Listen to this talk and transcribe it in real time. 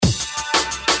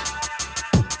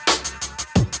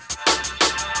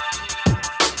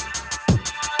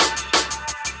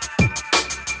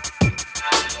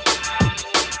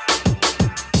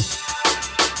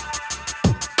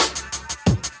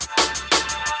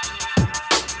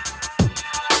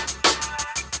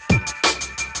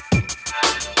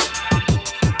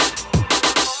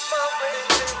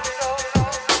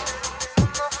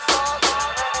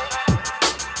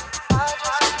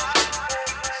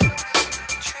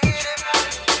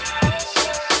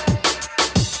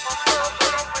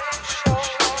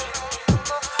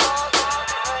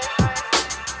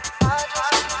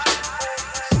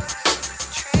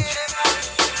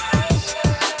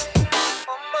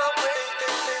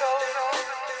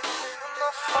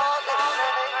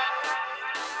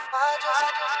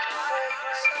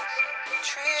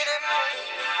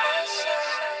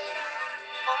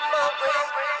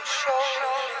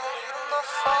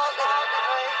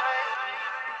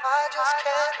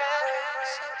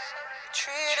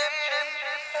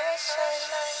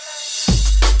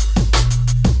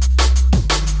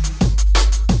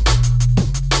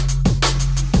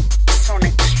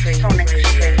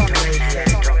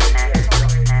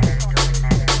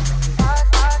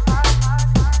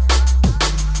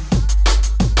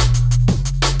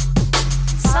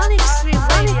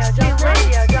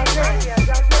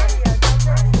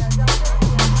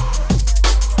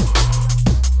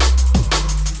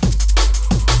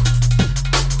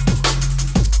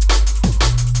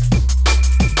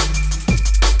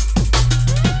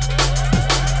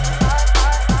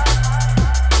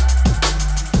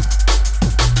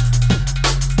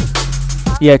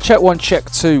Yeah, check one, check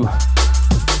two.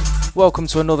 Welcome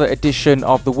to another edition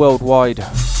of the Worldwide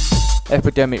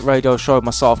Epidemic Radio Show with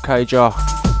myself, KJR.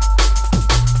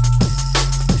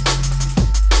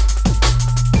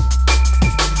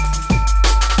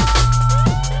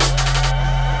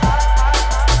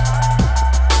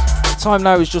 Time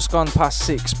now is just gone past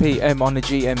 6 PM on the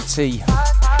GMT.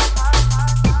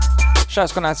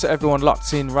 Shouts gone out to everyone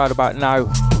locked in right about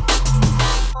now.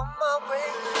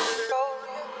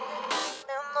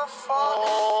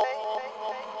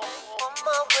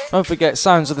 Don't forget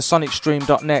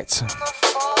soundsofthesonicstream.net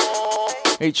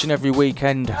each and every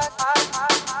weekend.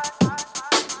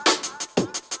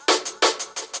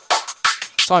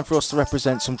 Time for us to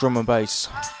represent some drum and bass.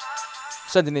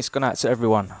 Sending this gun out to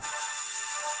everyone.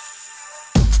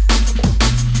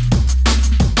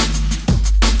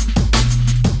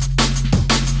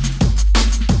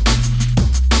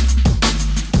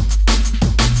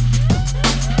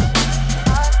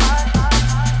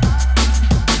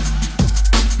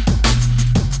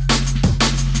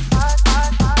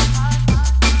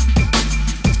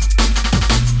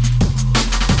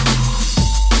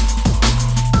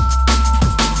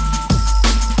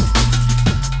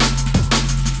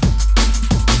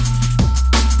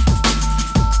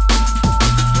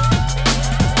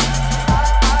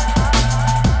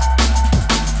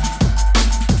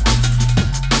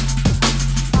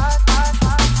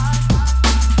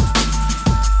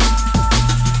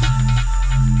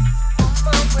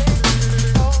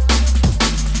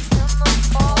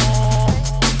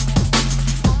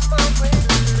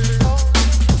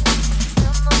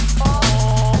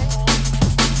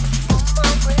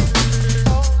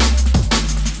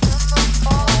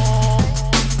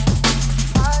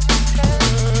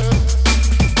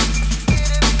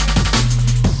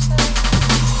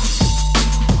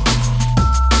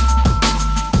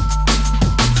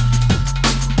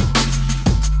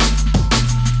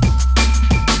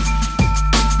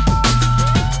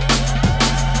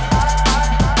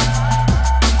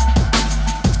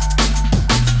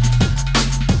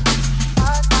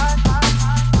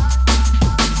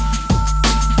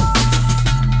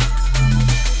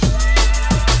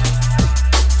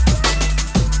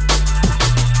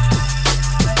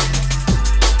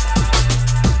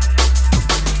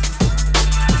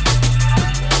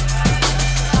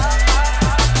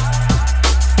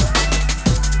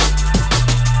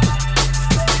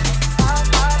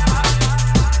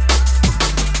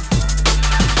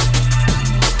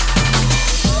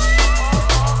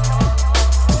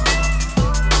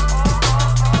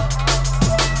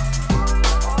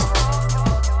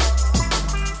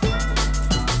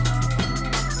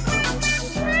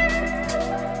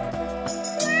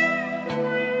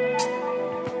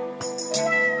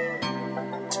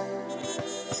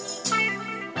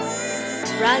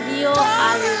 Radio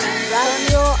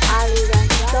Aliranzone.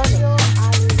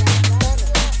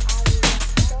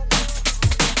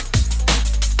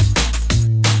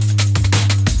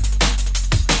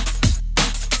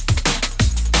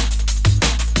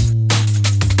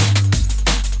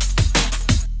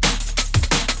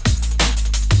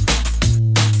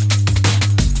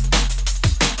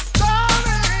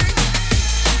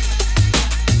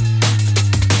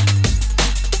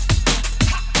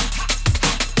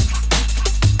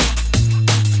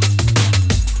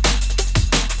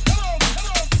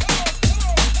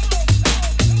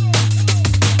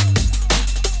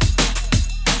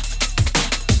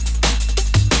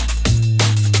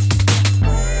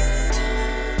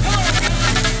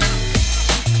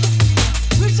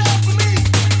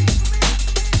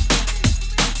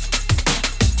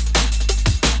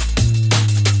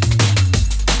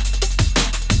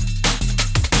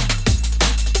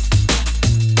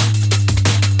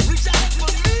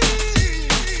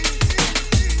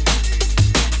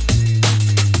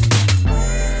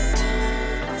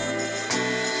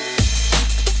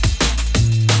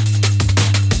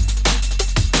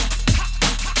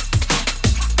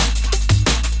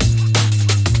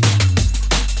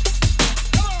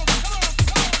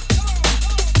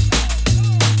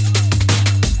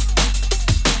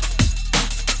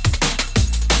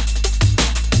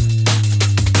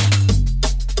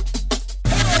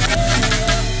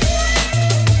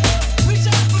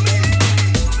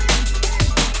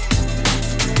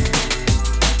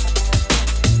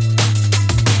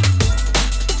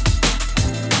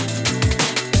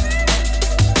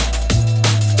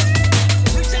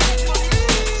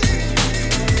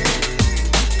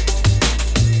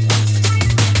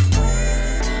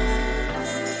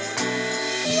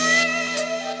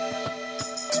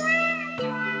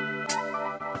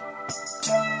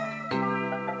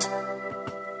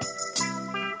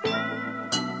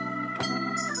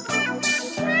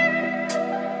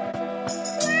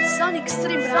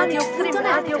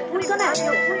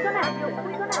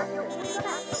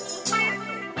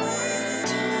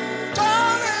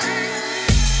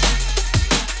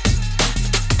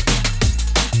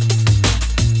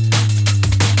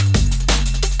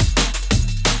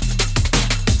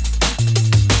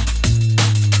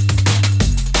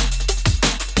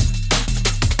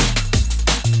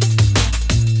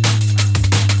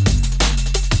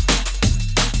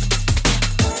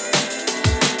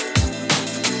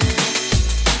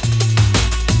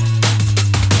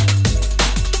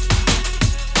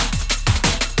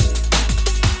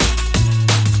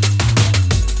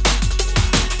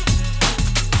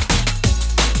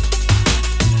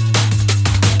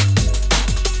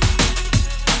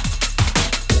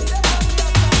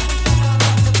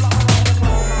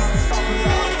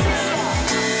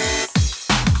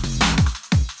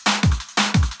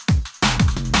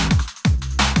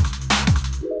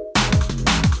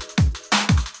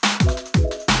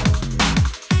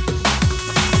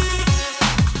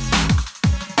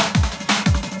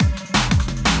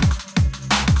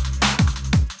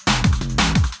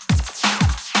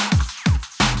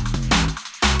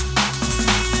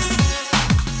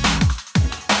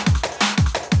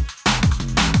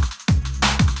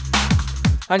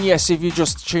 And yes, if you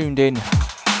just tuned in,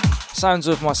 sounds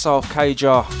of myself,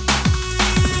 KJR,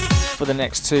 for the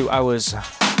next 2 hours,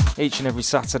 each and every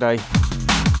Saturday,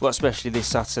 well, especially this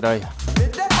Saturday.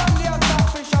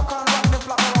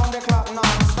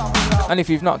 And if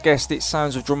you've not guessed, it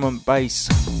sounds of drum and bass.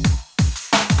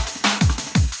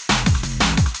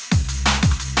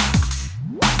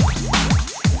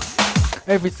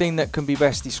 Everything that can be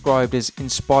best described as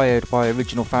inspired by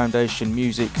original Foundation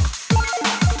music.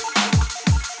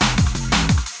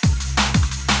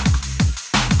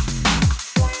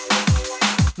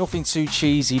 Nothing too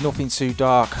cheesy, nothing too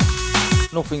dark,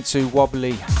 nothing too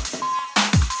wobbly.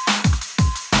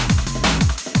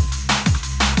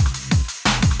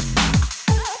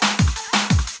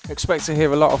 Expect to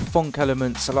hear a lot of funk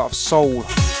elements, a lot of soul,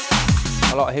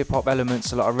 a lot of hip hop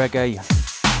elements, a lot of reggae,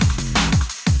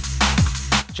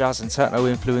 jazz and techno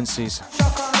influences.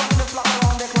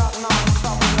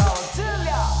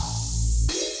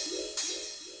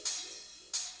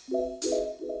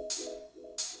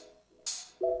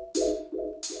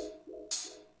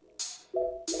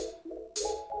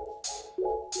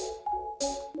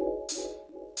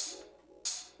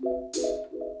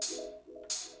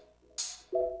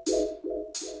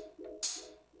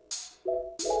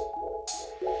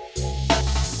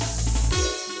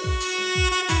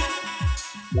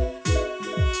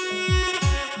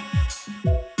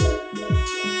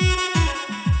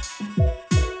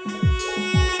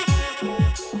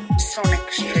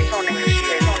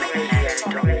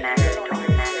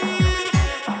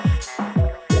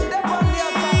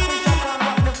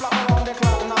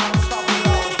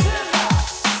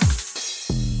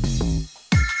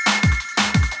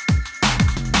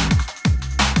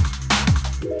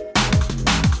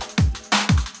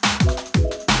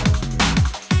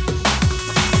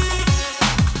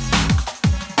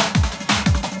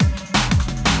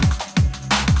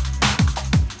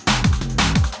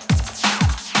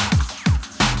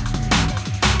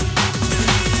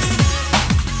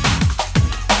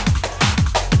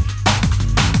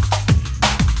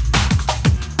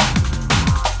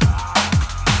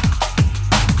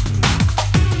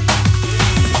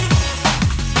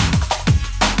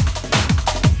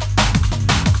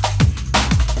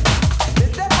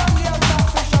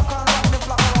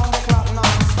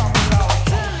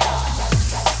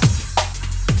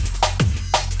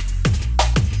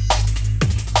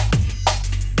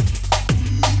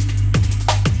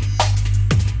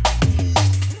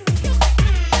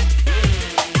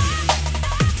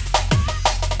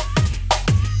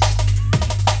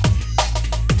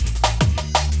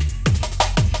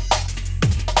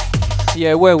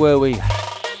 Yeah, where were we?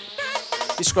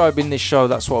 Describing this show,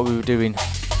 that's what we were doing.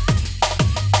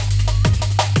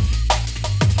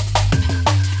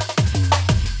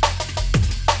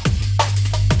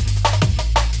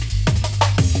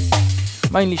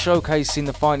 Mainly showcasing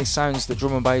the finest sounds that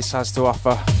drum and bass has to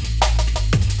offer.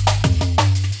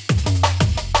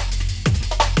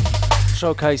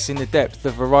 Showcasing the depth,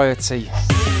 the variety,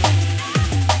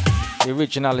 the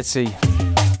originality,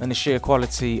 and the sheer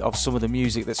quality of some of the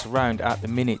music that's around at the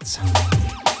minute.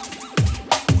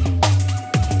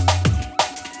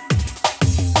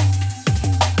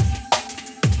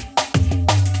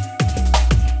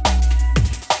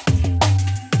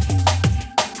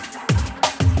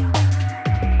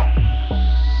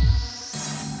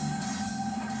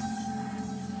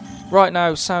 Right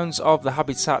now, sounds of the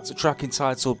Habitat, track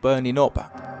entitled Burning Up.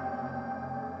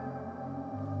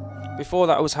 Before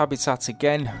that was Habitat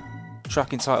again.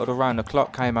 Track entitled Around the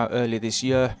Clock came out earlier this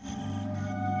year.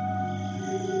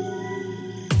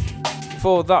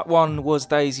 Before that one was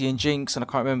Daisy and Jinx, and I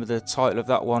can't remember the title of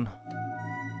that one.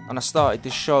 And I started the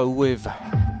show with a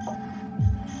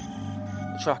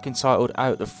track entitled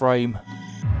Out the Frame,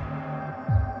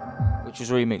 which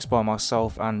was remixed by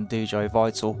myself and DJ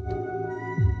Vital.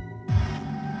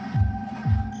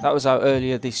 That was out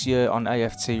earlier this year on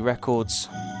AFT Records.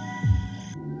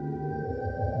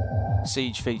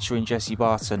 Siege featuring Jesse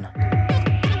Barton.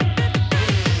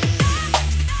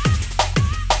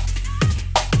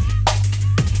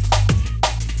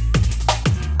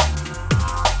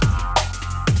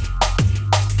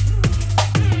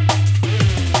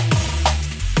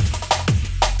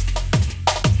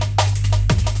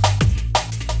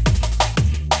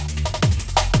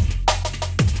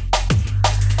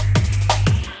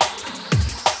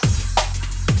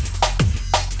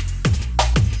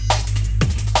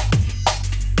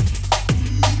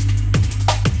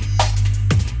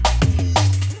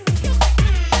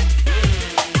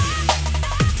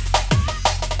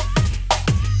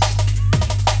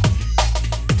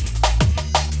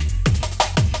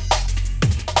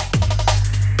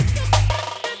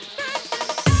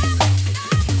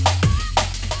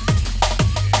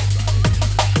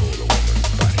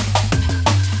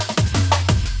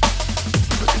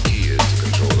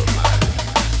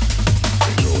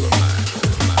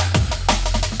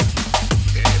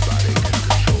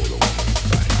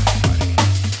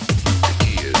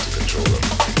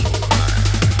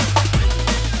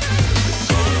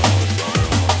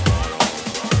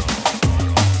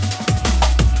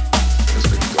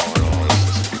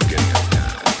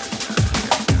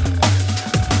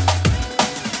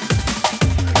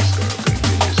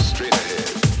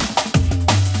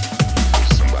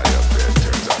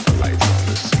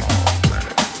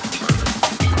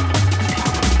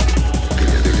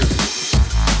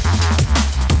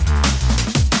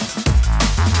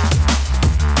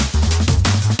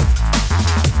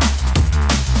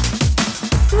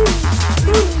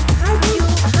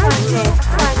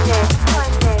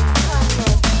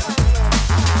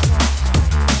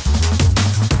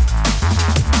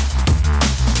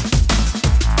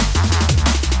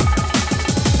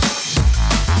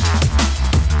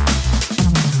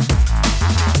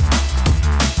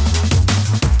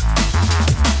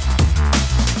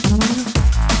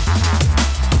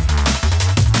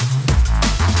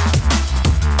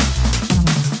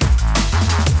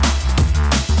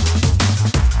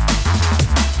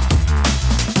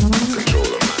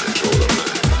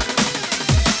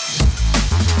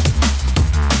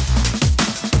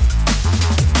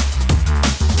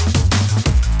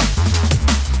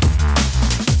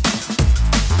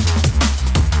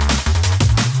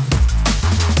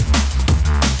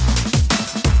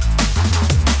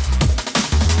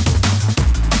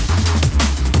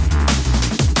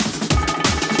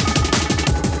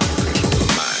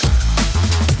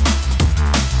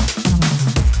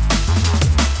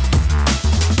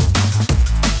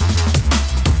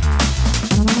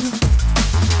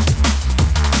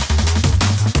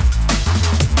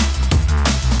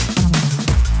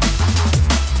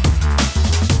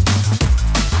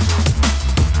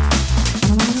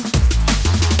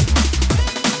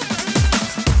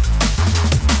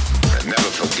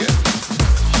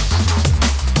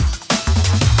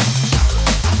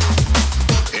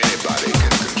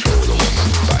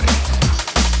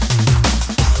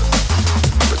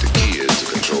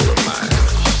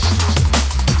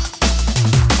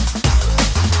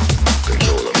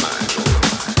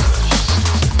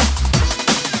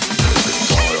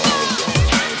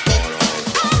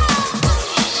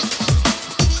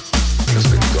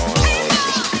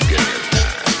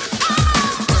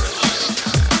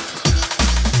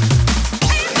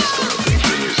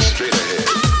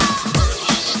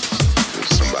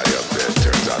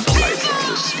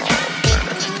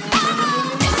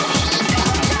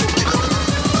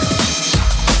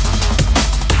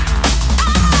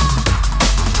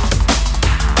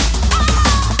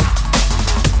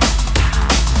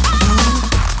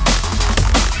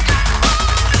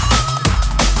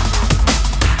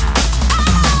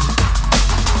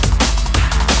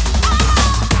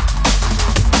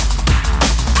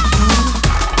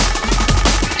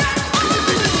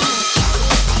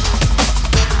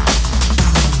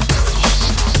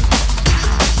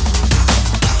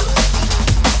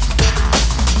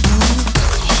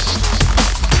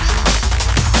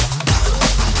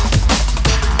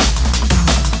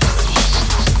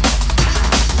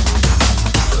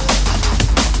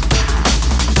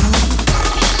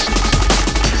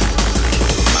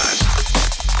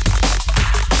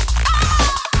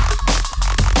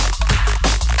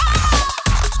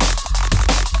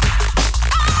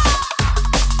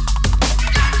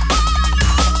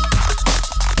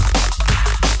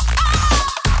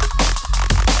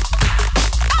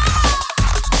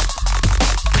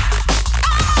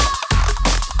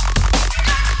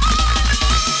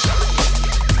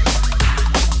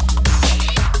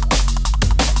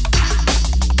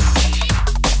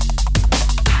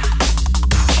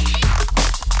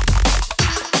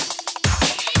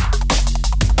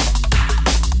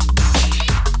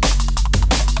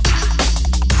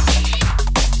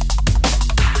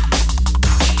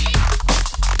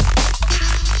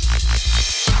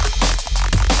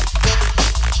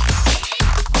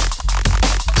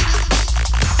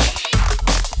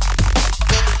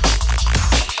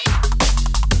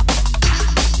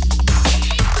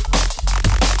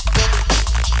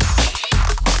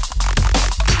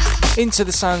 into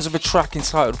the sounds of a track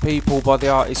entitled People by the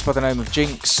artist by the name of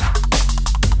Jinx.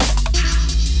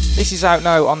 This is out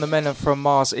now on the Men Are From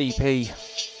Mars EP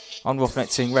on Roughneck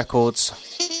Ting Records.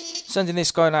 Sending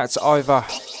this going out to Ivor,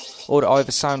 or the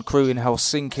Ivor Sound crew in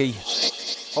Helsinki.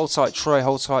 Hold tight Trey,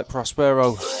 hold tight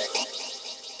Prospero.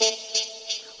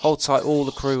 Hold tight all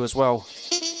the crew as well.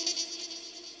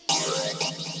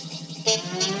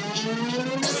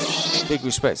 Big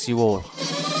respect to you all.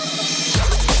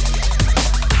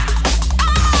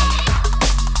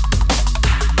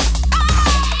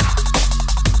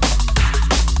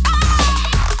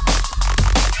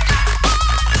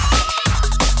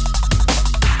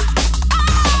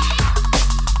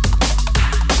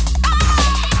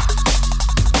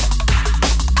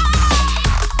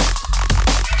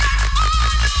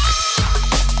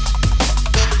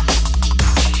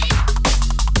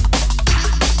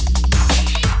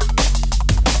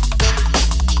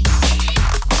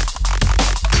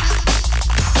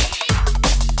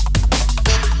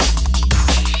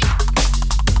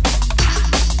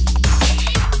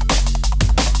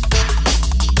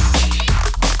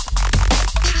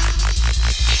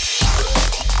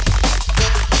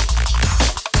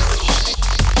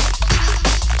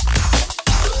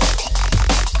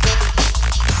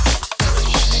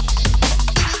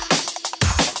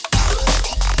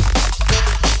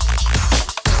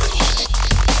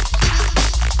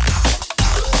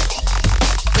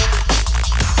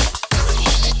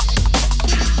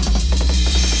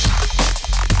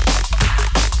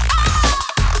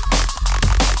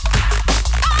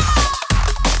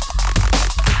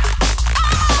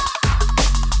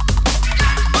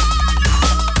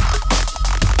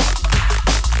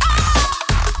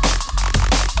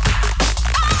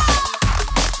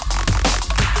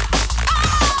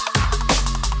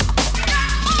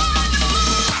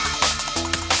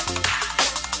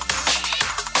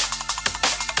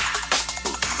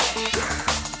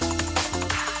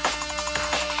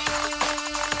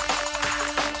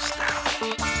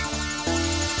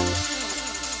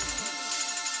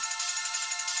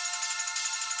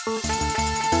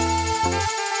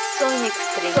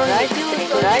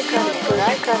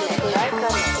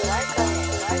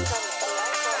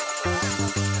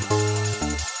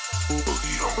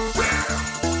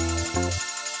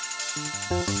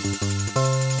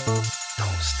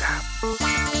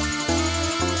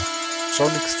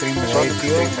 Sonic Stream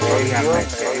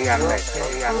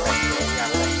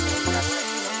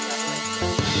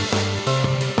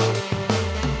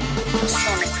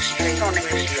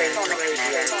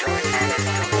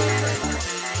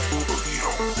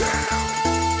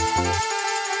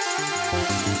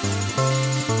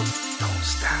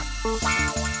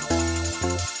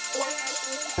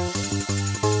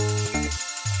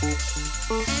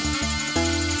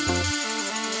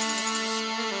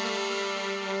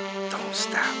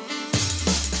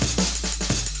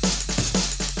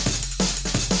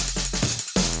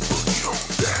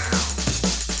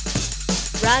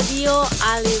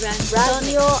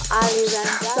Radio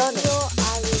Aliran Sonic.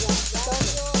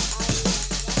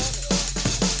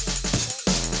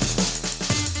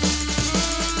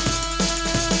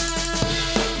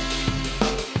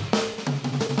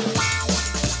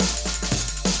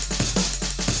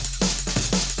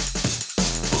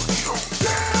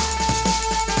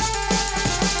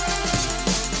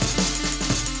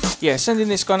 Yeah, sending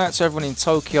this gun out to everyone in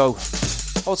Tokyo,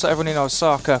 also everyone in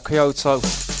Osaka, Kyoto.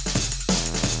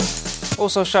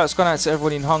 Also shouts gone out to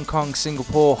everyone in Hong Kong,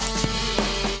 Singapore,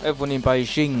 everyone in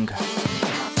Beijing.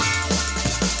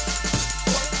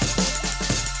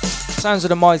 Sounds of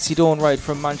the Mighty Dawn Raid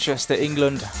from Manchester,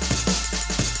 England,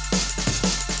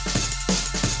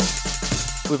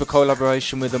 with a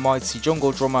collaboration with the Mighty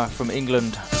Jungle Drummer from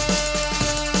England.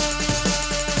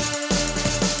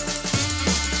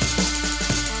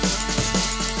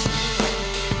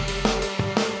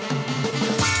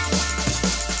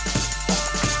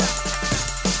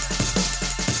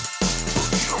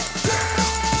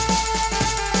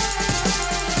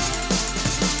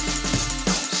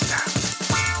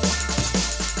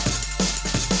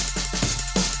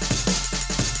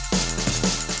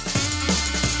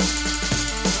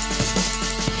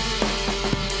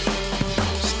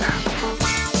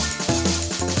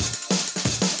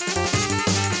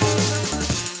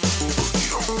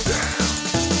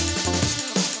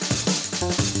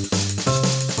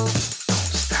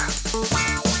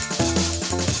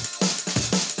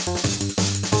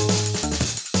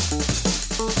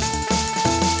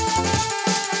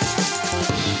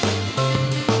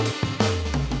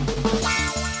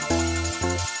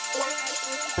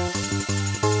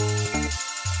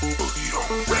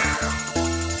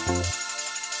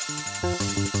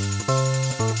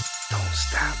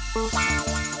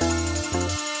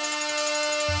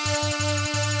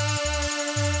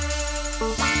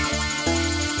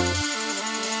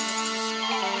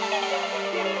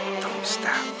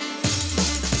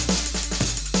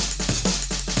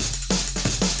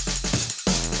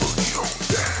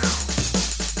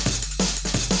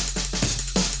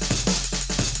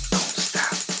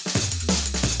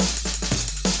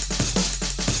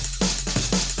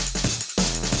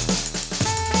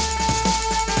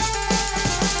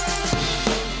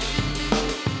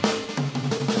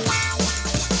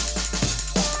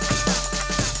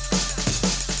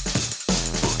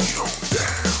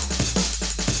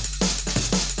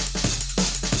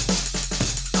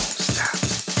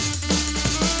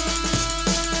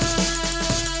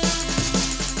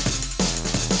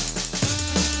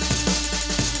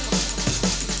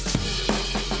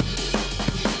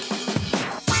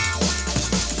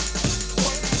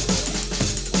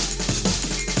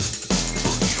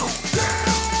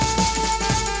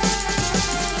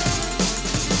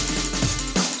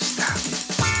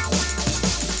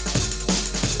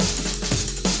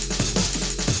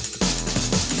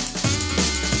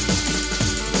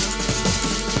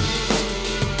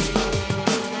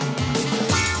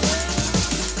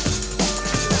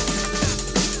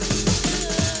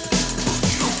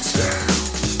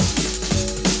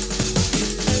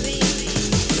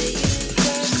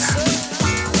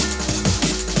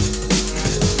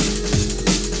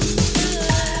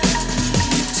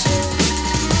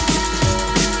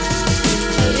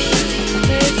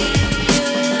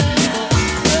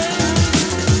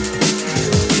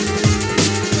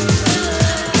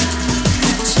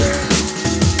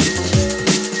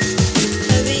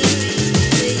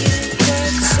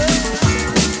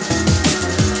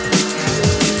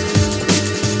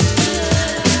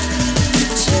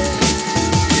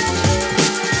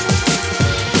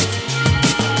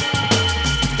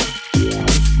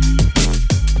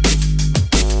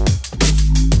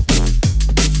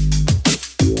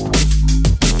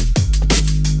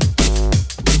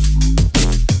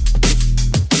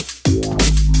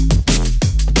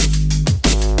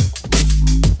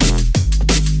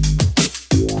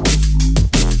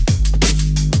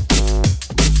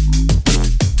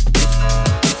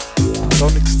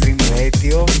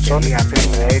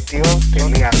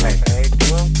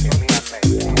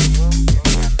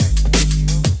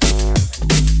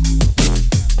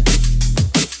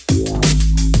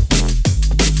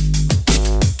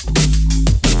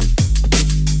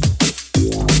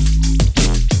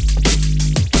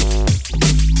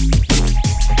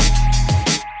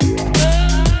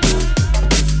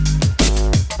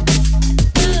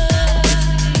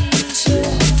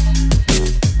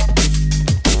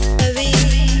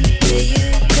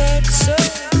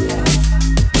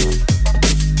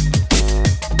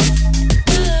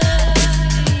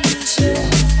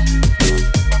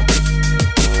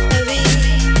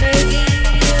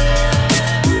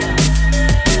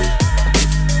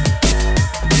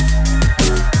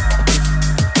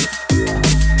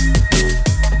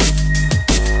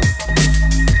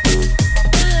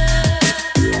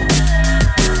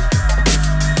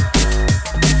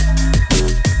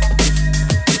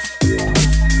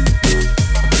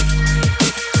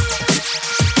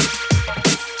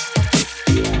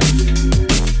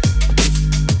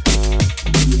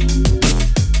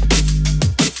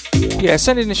 Yeah,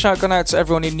 sending a shout out to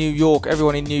everyone in New York,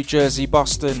 everyone in New Jersey,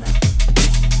 Boston,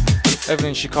 everyone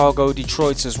in Chicago,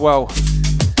 Detroit as well.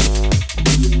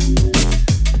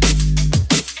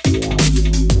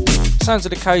 Sounds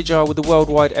of the KJR with the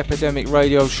Worldwide Epidemic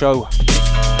Radio Show.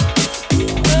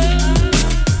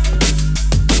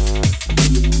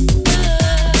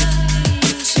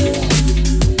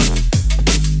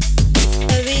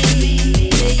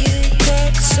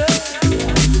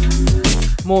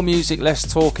 More music,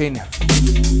 less talking.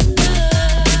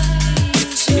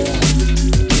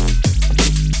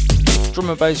 Drum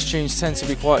and bass tunes tend to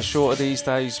be quite shorter these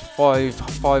days,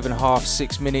 5.5,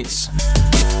 6 minutes.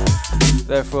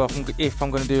 Therefore, if I'm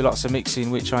going to do lots of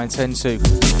mixing, which I intend to,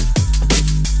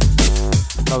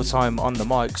 no time on the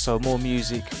mic, so more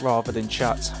music rather than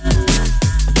chat.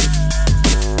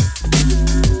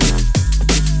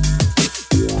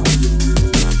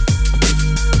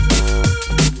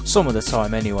 Some of the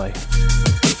time anyway.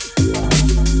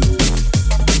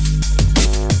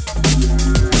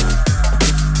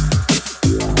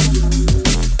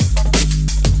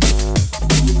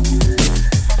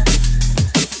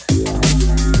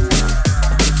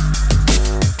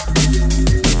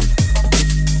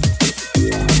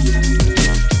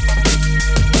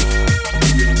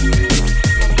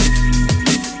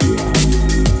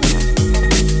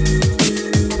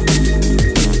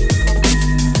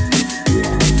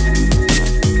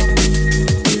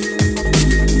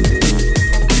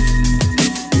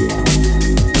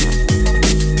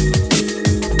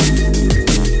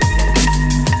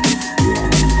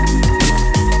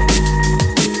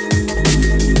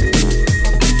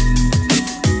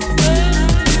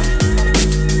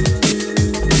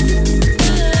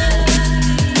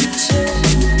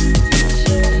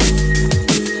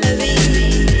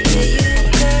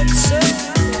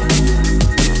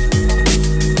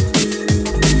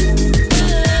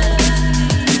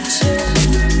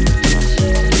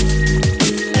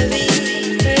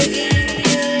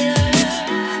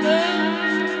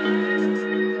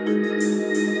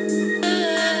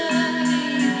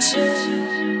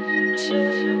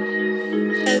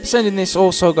 Sending this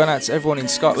also going out to everyone in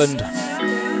Scotland.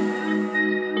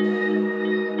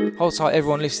 Hold tight,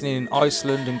 everyone listening in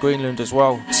Iceland and Greenland as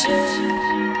well.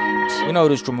 We know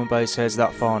there's drum and bass heads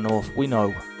that far north, we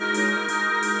know.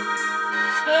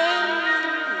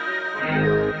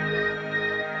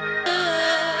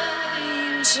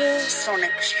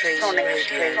 Sonic Stream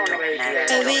Radio.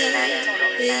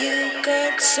 You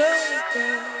got so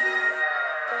good.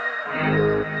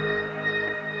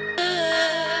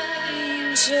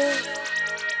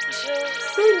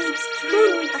 Sonic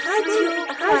Stream Radio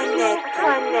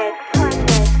Connect.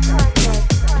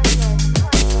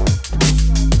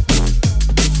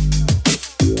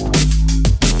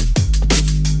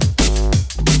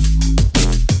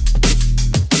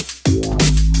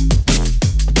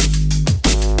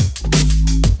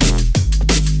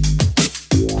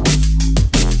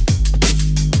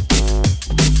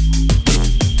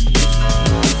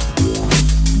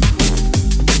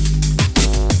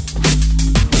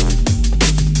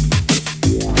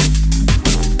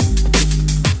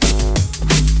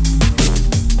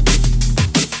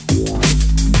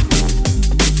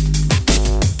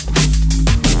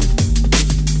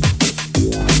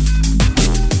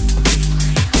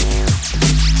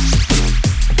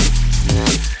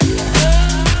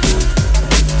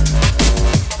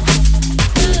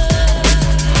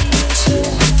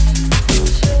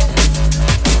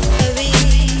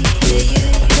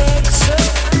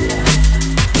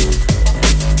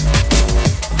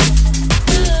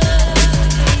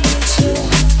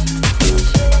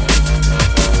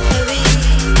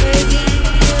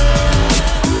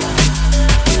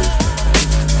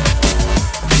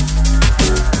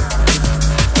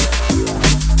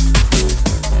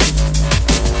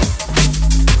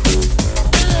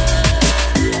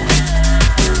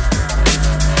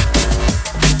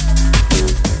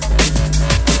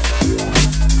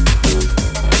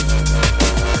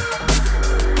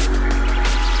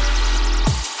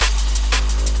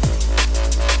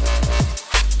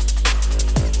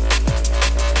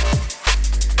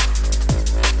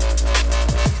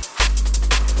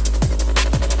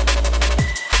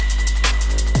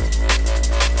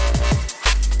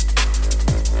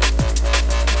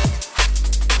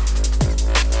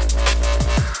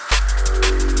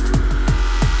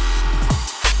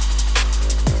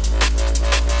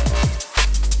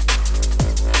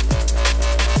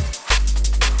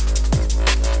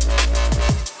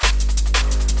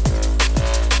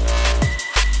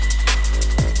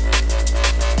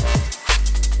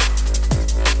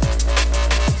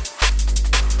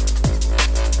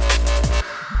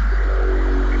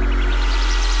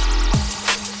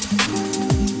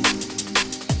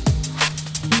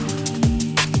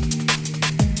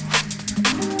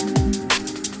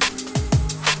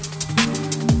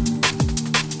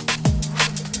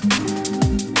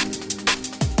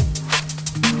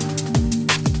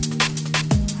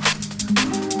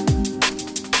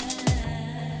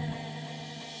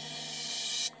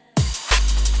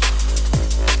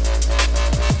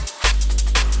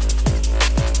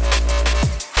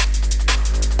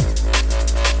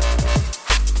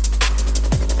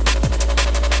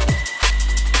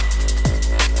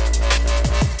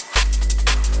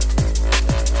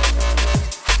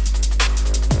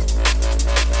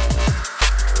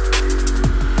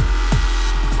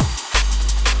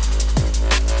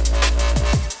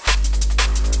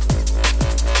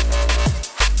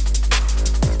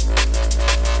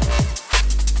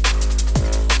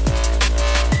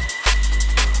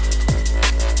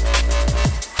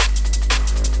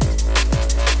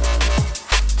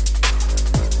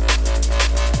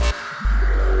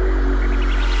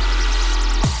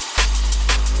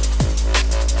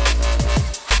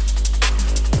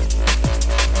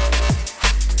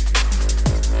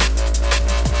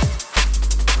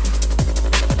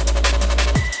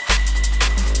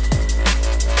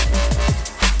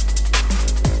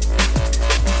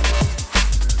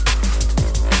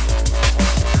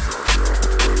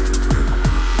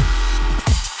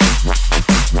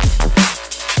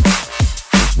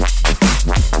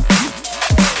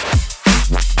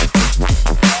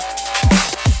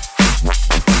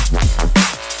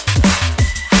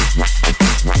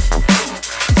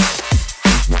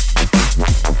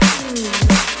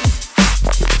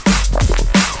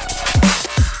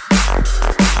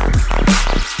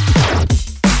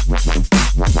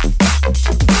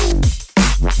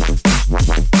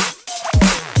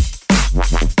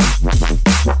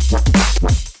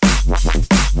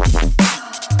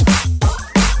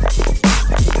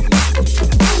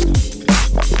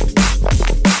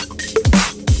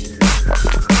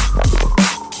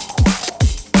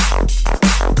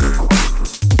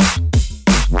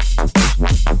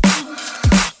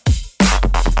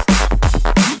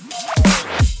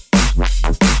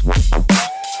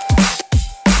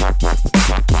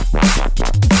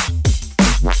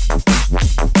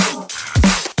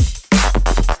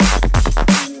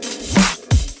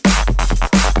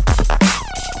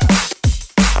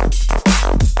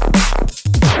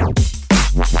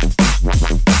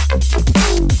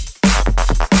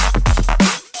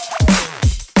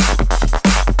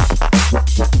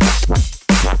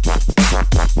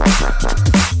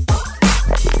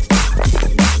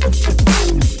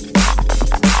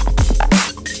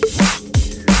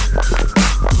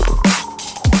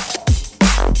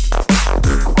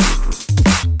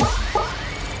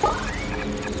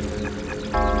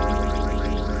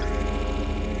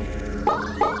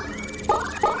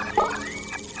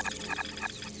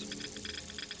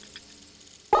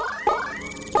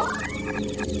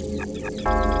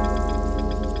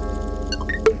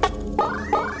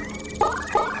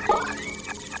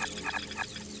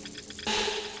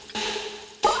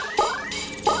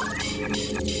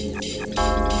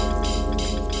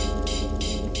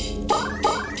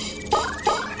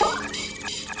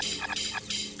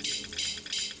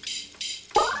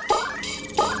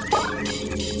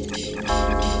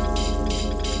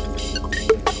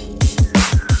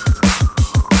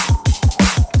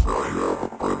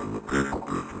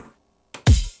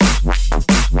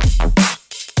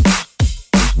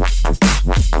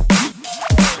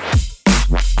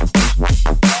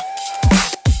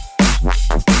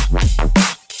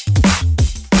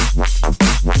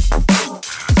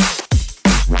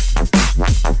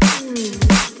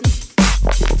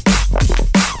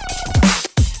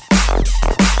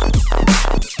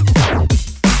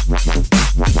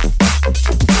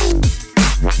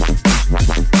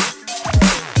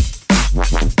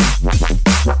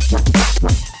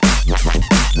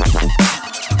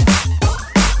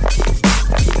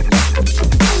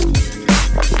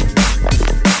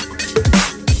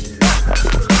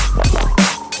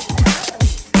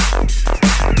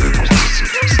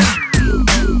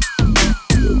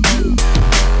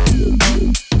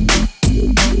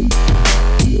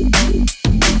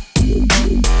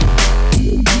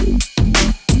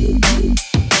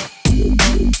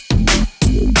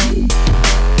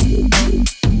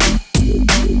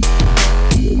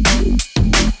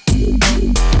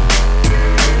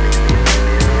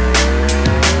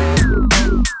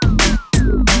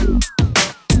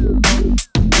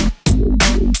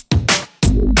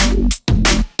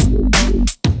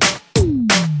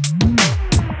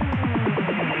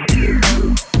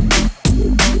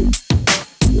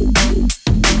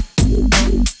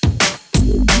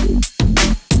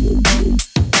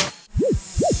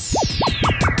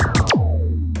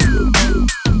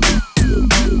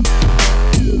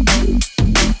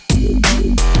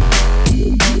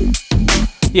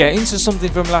 Yeah, into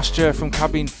something from last year from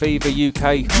Cabin Fever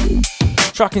UK.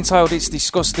 Track entitled It's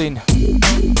Disgusting.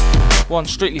 One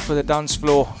strictly for the dance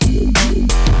floor.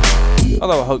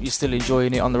 Although I hope you're still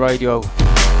enjoying it on the radio.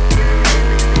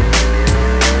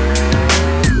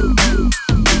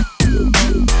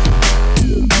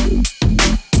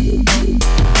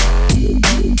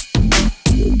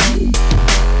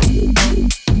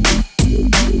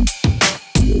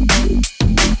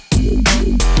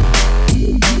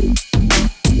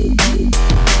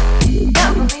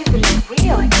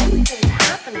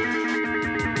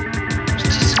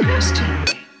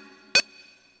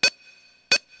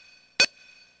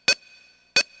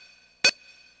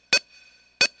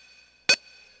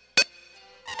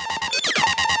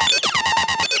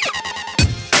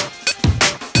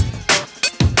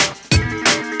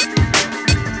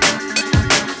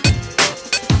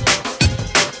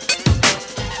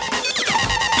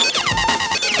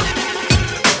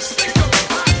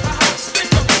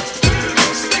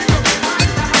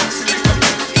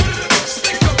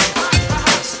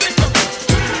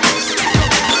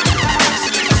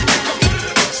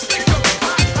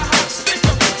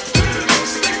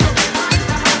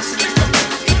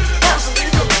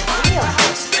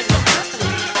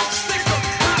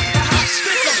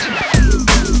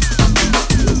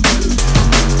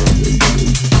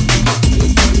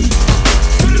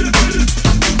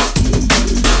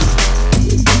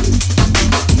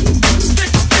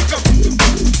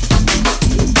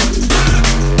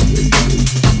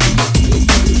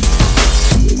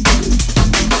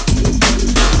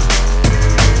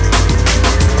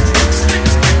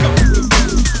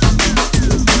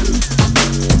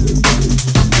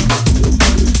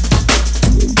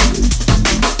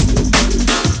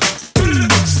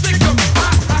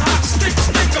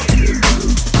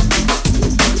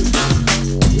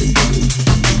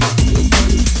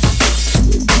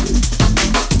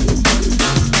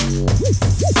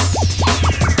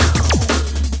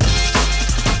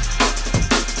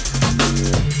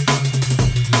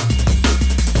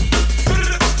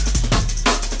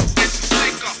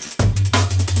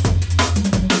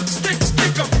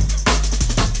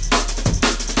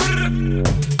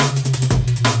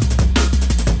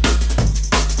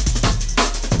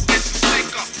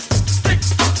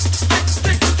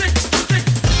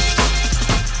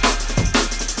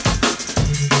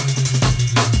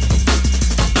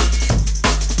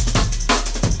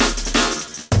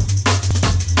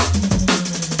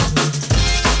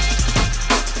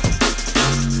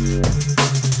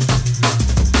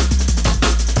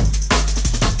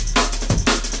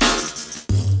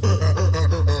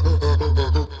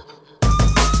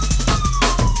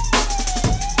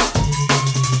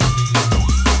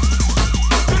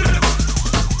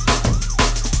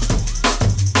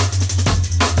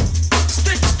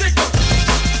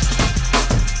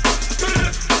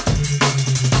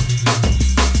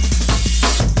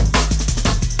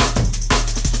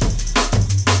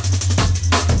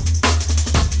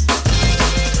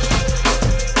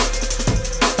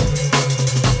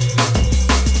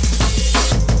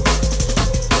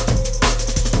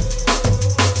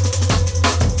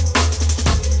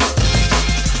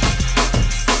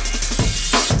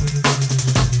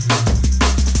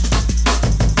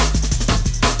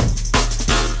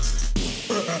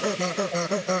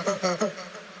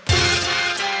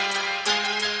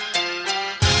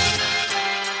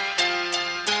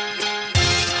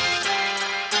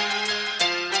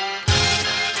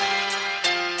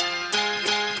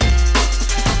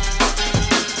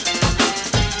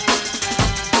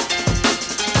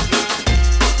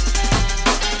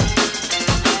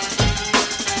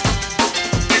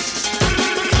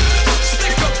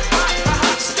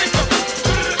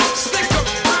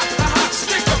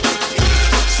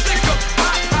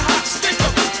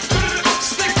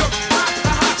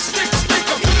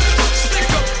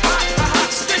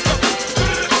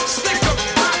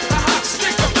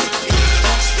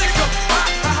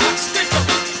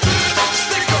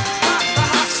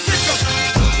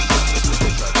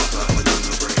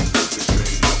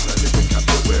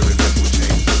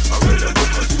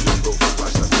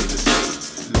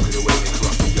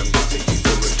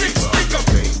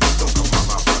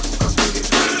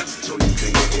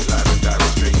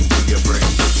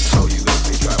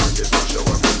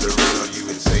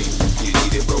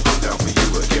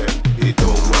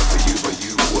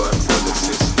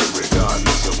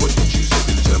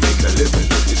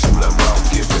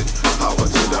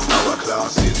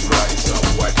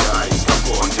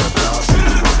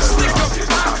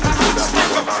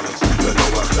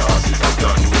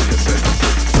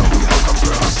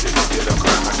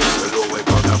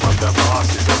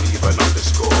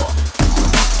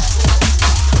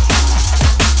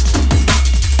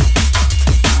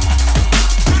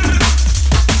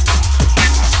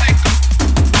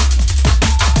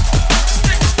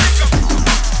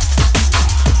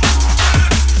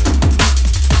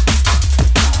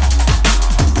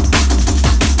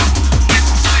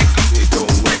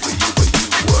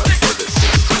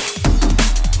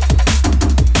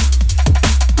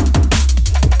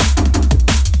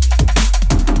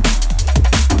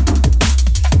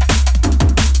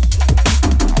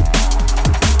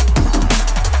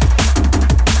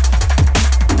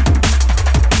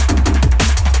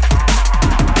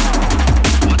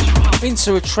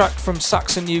 into a track from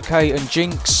Saxon UK and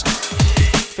Jinx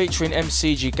featuring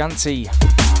MC Giganti.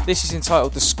 This is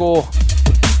entitled The Score.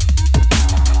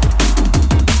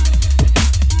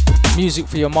 Music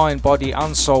for your mind, body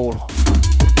and soul.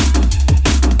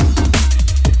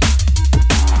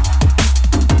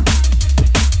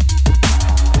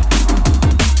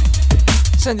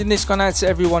 Sending this one out to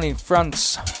everyone in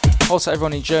France, also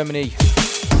everyone in Germany.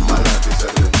 My life is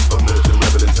evidence of militant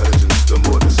rebel intelligence. The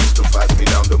more the system fights me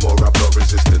down, the more I blow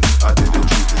resistance. I didn't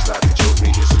choose this life, it chose me,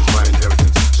 this is my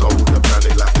inheritance. So I would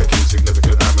apparently lack like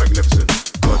insignificant and magnificent.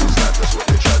 God is life, that's what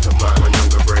they tried to blind my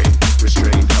younger brain.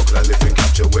 Restrained, how can I live and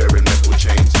capture wearing mental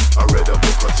chains? I read a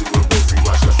book or two and both free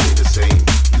watch, I stay the same.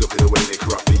 Look at the way they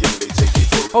corrupt the young, they take it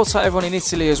for. Also everyone in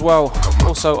Italy as well,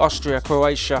 also Austria,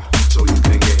 Croatia. So you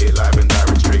can get it live and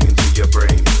direct straight into your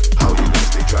brain. How you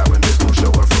gonna stay dry when there's no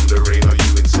shower from the rain? Are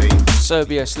you insane?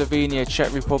 Serbia, Slovenia,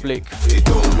 Czech Republic. It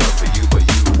don't work for you, but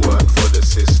you work for the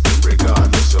system.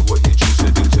 Regardless of what you choose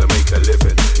to do to make a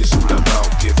living, it's all about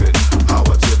giving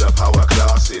power to the power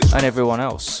classes And everyone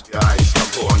else. your eyes, come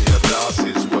put on your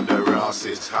glasses. What the rass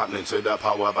is happening to the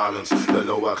power balance. The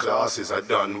lower classes are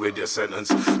done with your sentence.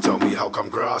 Tell me how come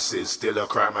grass is still a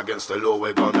crime against the law?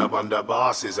 We're gonna run the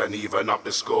bosses and even up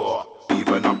the score.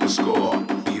 Even up the score.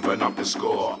 Even up the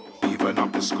score. Even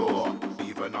up the score.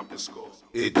 Even up the score.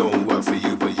 It don't work for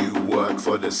you, but you work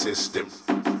for the system.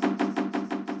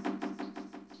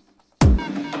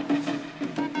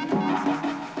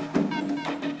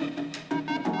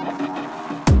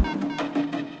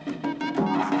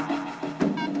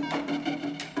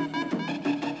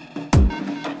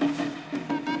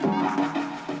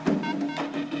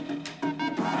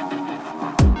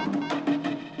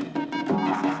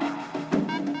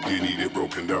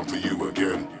 Down for you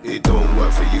again. It don't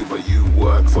work for you, but you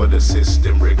work for the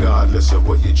system. Regardless of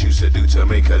what you choose to do to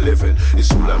make a living,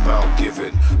 it's all about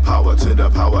giving power to the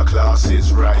power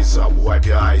classes. Rise up, wipe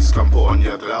your eyes, come put on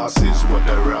your glasses. What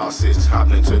the rass is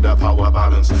happening to the power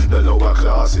balance. The lower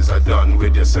classes are done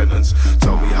with your sentence.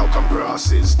 Tell me how come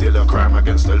grass is still a crime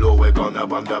against the law? We're gonna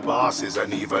run the bosses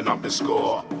and even up the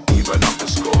score. Even up the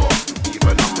score.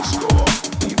 Even up the score.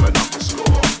 Even up the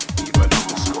score. Even up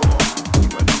the score.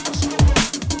 Even up the score.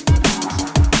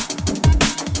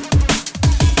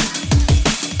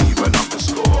 Even up the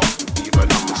score, even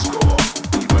up the score,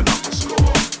 even up the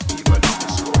score, even up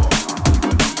the score,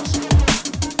 even up the score.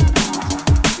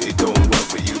 It don't work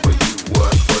for you, but you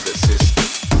work for the system.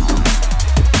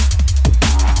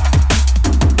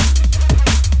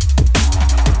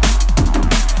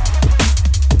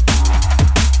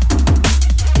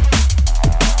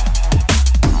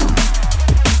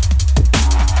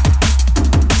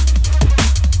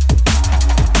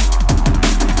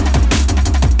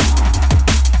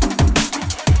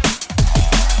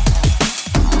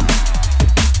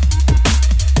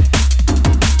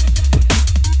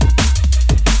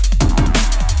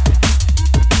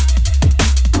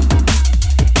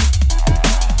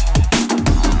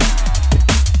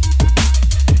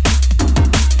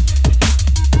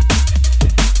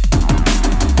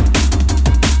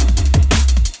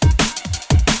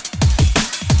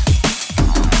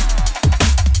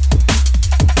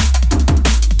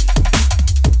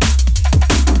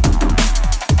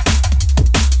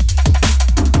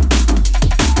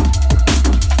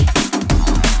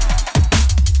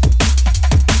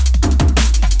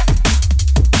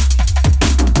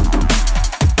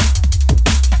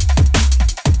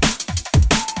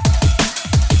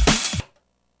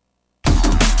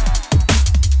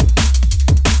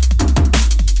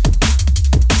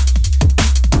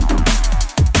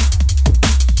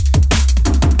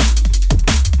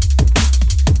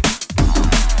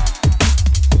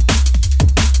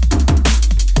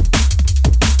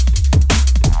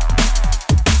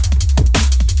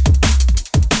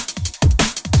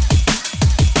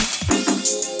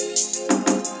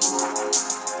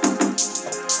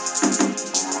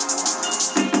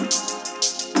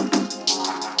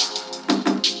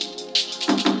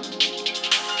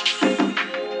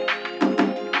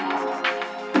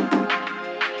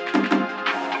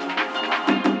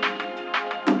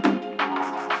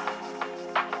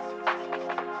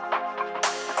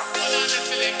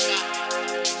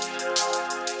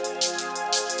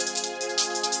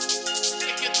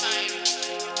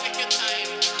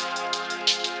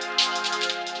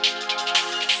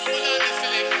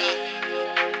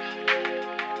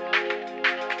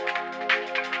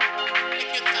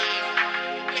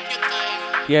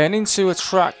 Yeah, and into a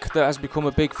track that has become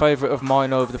a big favourite of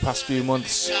mine over the past few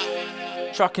months.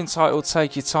 Track entitled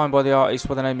Take Your Time by the artist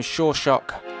by the name of Sure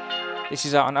Shock. This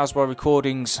is out on Asbar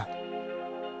Recordings.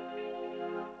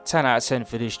 10 out of 10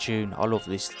 for this tune. I love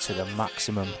this to the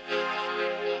maximum.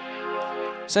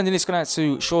 Sending this one out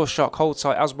to Sure Shock, Hold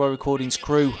Tight, Asbo Recordings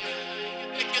crew.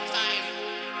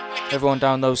 Everyone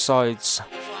down those sides.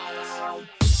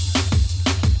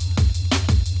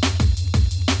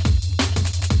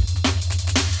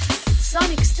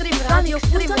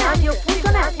 SonicStreamRadio.net.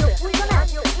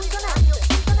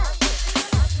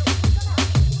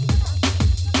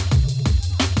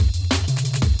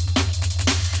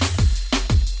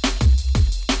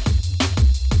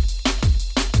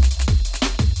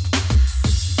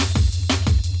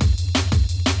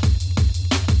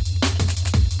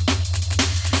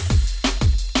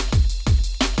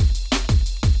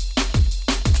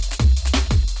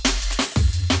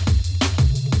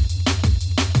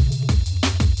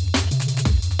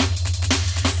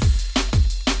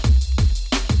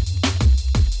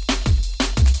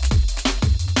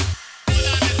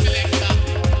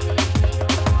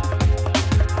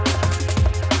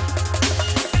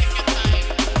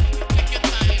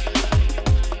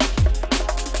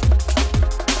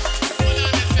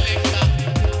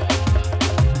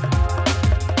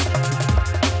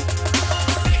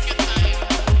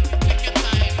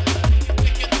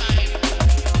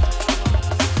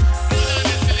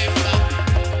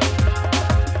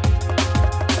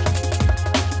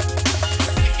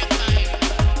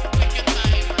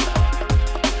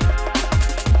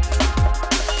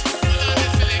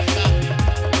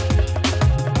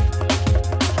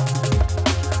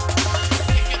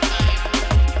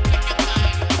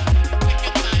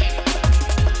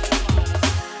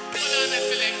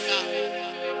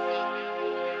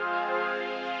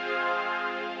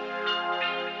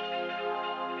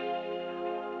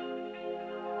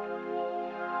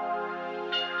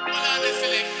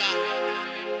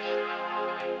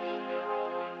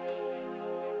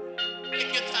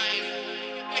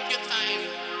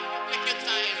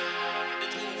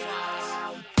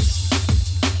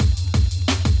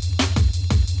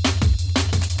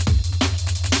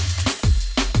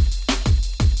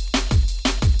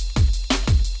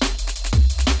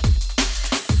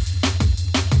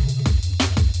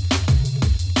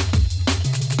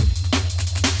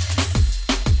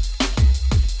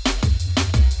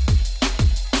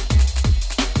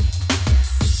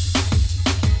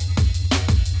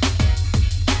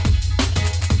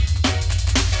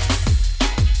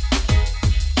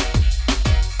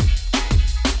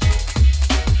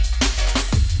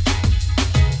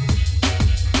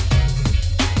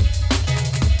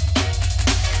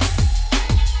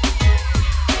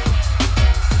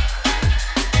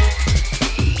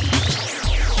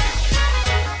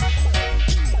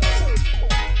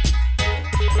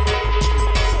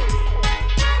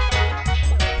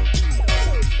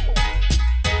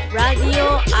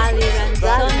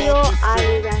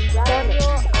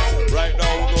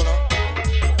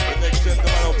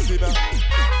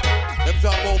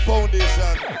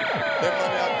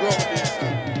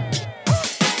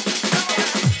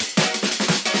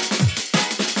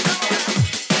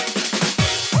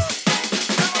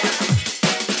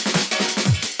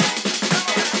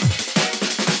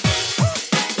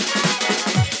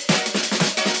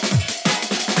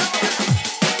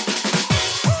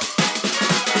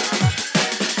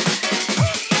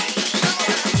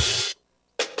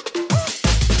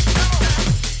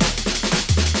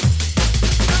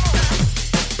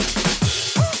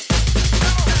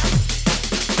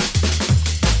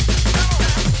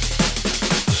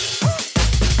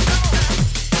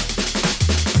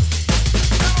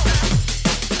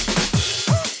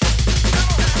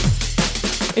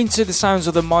 Into the sounds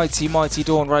of the Mighty Mighty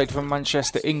Dawn Raid from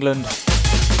Manchester, England.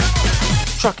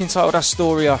 Track entitled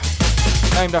Astoria,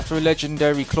 named after a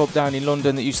legendary club down in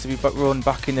London that used to be run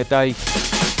back in the day,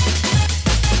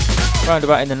 round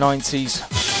about in the 90s.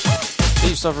 They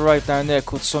used to have a rave down there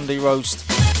called Sunday Roast.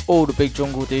 All the big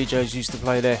jungle DJs used to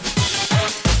play there.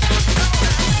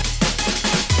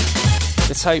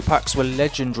 The tape packs were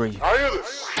legendary.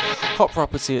 Hot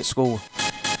property at school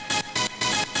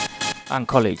and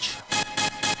college.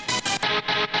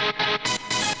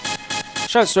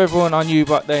 Shouts to everyone I knew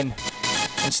back then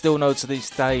and still know to this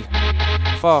day.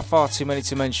 Far, far too many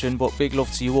to mention, but big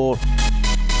love to you all.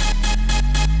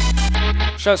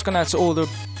 Shouts going out to all the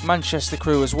Manchester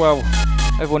crew as well.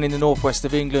 Everyone in the northwest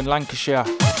of England, Lancashire.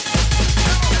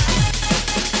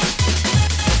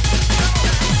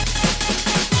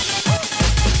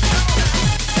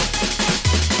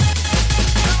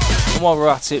 And while we're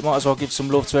at it, might as well give some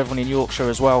love to everyone in Yorkshire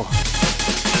as well.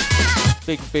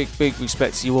 Big, big, big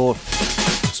respect to you all.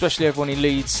 Especially everyone in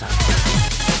Leeds.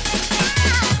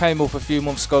 Came up a few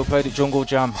months ago, played at Jungle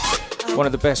Jam. One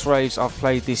of the best raves I've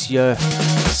played this year.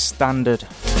 Standard.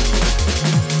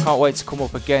 Can't wait to come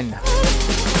up again.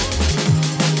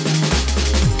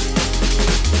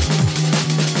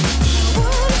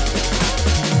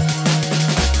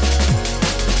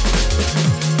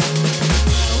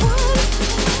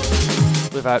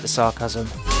 Without the sarcasm.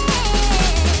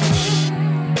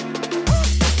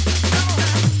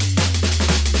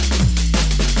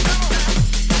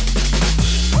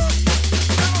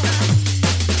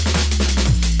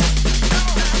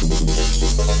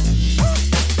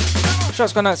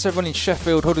 Shouts going out to everyone in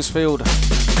Sheffield, Huddersfield.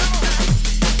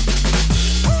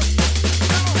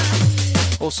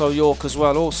 Also York as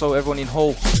well. Also everyone in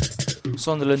Hull,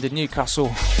 Sunderland and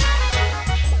Newcastle.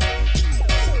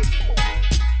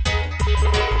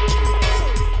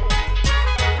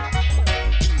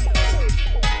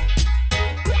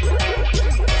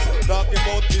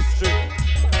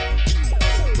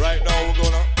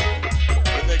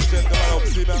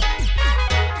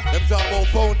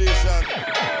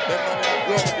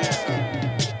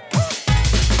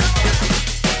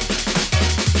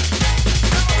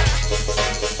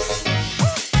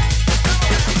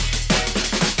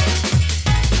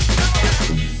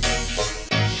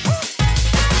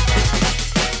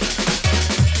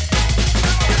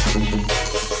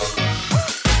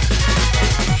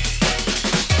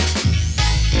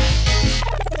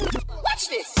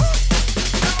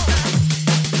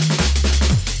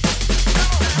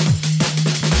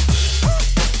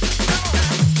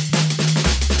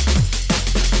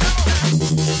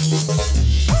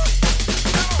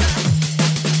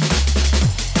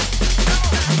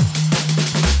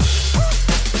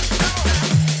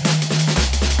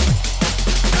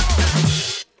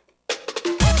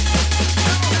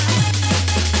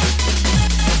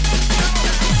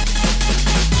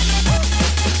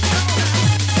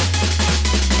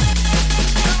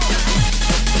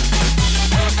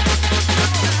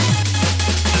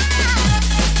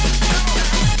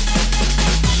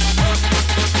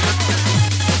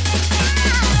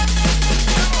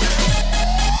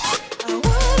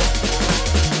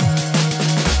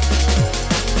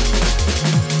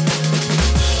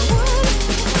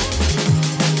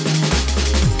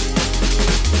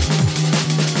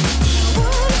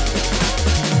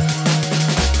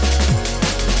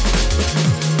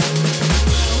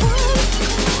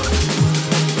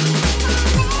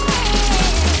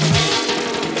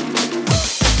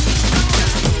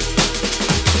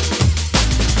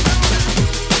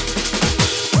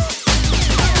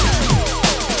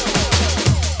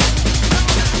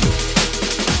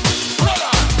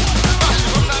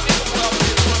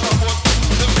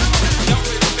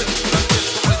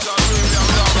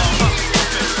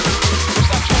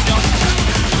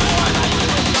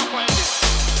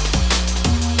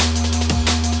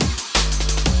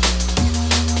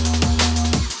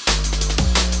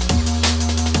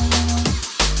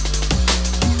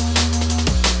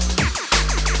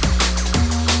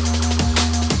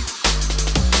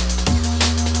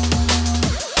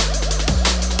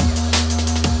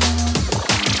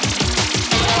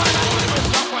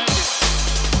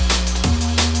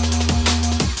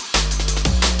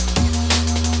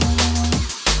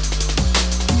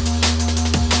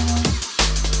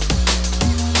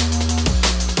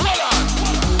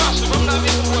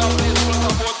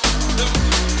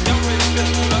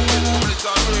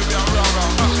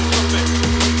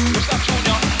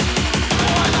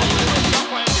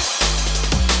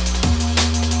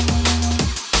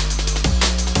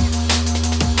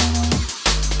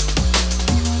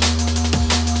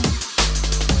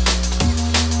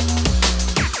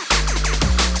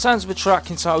 Sounds of a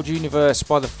track entitled Universe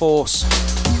by The Force,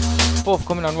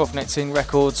 forthcoming on Roughneck Ting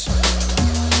Records.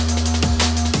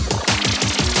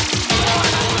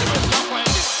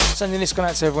 Sending this going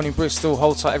out to everyone in Bristol,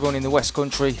 hold tight everyone in the West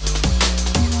Country.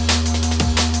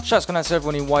 Shouts going out to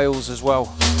everyone in Wales as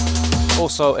well.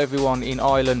 Also everyone in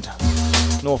Ireland,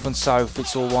 North and South,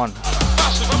 it's all one.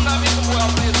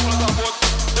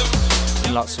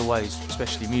 In lots of ways,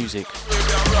 especially music.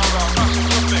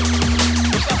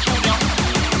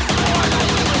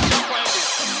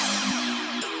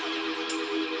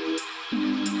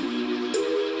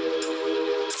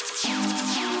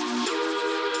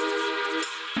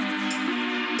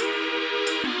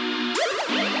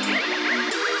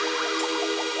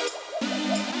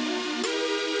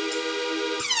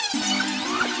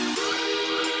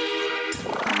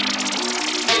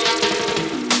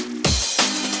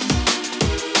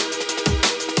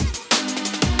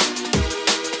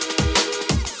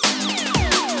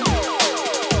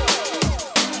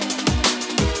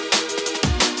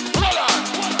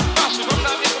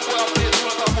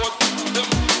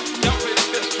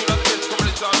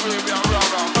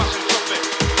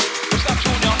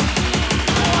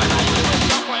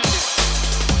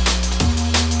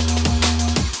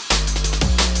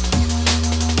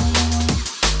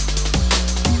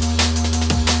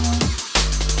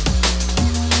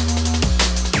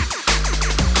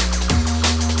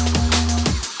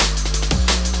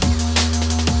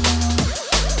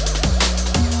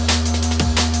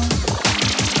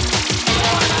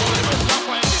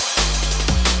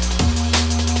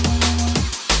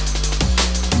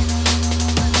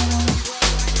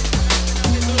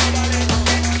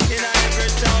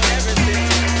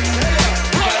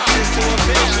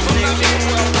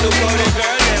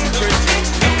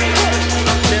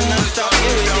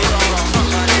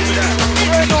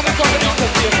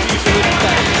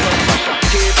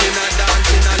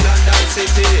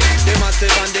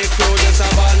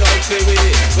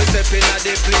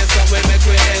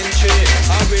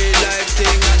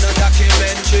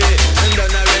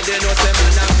 already know say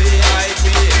man a VIP.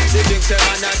 The drinks say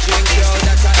man a drink, yo,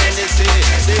 that's a Hennessy.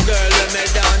 The girl when me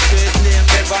dance with name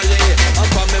Beverly. And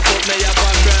for me put me up a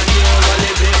brand new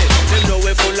holiday. Them know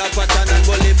we full of pattern and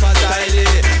bully for style.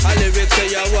 All lyrics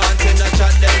say you want in a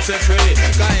chat them for free.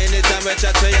 Cause anytime we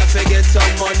chat we have to get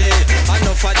some money.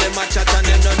 Enough of them a chat and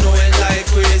them don't know it like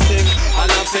we sing.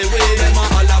 All of the way, them a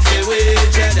all of the way,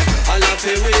 Jed. All of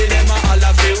the way, them a all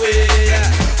of the way, yeah.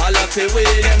 All of the way,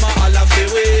 them a all of the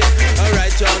way.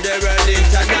 Alright, round the world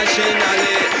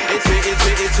internationally. It's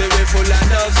we full of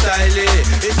love style.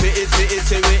 It's we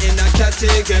in a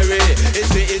category.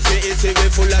 It's we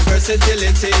full of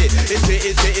versatility. It's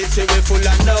we full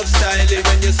of love style.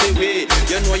 When you say we,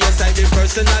 you know your side the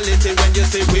personality. When you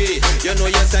say we, you know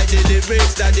your side the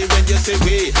lyrics daddy. When you say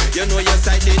we, you know your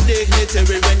side the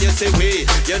dignitary. When you say we,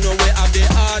 you know we have the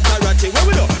authority. Where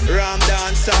we do? Ram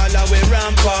dance all we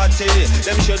ram party.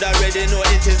 Them should already know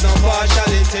it is no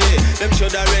partiality. Them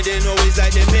should already know it's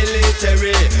like the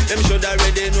military. Them should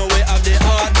already know we have the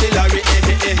artillery.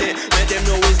 Let them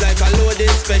know it's like a loaded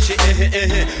special.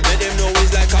 Let them know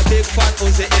it's like a big fat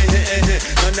Uzi.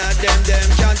 None of them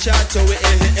can chat to it.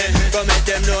 But make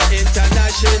them know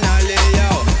internationally,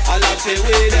 yo. All of the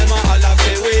way, them all of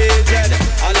the way, Jed.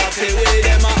 All of the way,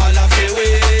 them all of the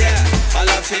way, yeah. All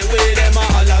of the way, them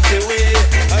all of the way.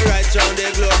 Alright, round the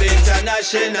globe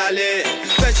internationally.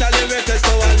 Especially request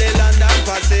to all the London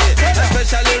posse.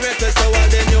 Especially request to all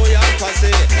the New York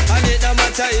posse. And it no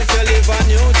matter if you live in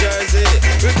New Jersey.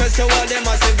 Request to all the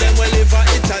massive, them will live in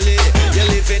Italy. You're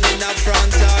living in a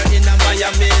France or in a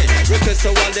Miami. Request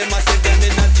to all the massive, them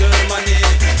in a Germany.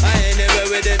 And anywhere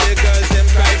with the girls, them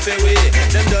cry for we.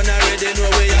 Them don't already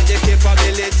know we have the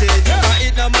capability. But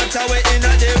it no matter where in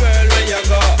the world when you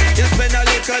go. You spend a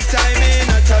little time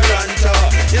in a Toronto.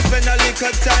 You spend a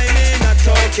little time in a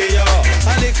Tokyo.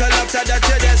 A little after that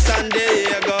you just San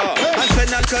Diego. And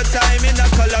spend a little time in a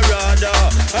Colorado.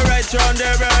 Alright round the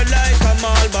world like a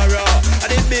Marlboro.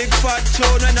 And the big fat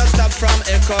tune when I stop from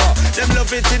Echo. Them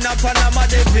love it in a Panama,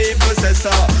 the people say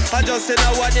so. I just say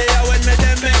now what they are when me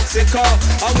them Mexico.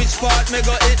 And which part me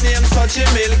go eat name such a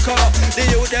Milko. The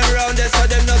youth them round there so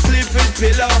them no sleep with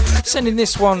pillow. Sending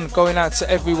this one going out to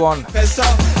everyone.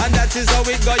 And that is how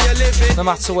it go, you live it. No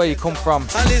matter where you come from.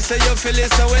 And listen, you feel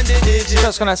it so when the DJ.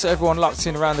 Just going out to everyone locked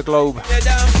in around the globe. You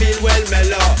don't feel well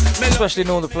mellow. Especially in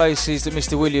all the places that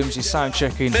Mr. Williams is sound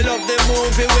checking. Me love the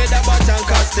movie with the Button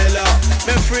Costello.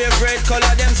 My favorite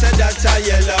color, them say that's a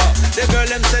yellow. The girl,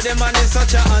 them say the man is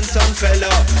such a handsome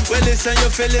fellow. Well, listen, you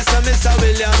feel it so Mr.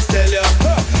 Williams tell you.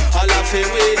 All of it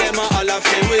with them, all of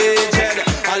it with Jed.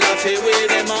 All of it with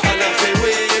them, all of it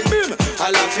with Bim.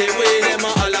 All of it with them,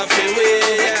 all of it with,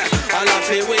 yeah. All of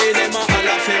it with them, all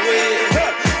of it with.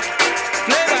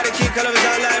 Play by the kick, all of it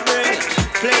all I bring.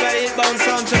 Play by the hit bounce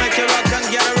sound to make you rock and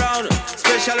get around.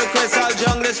 Special requests all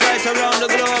junglers right around the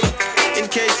globe. In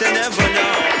case you never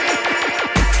know.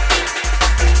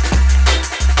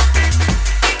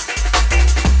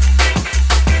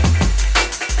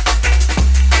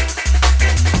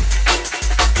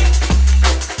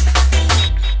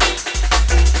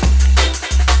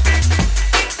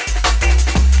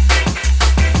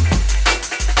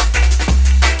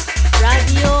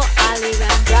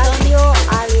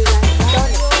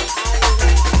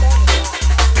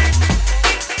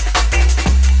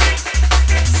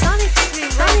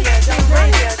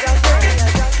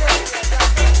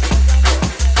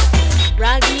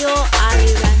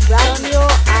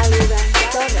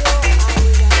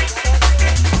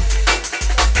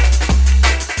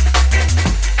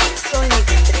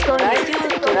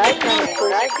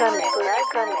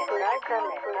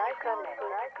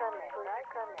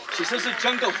 She says the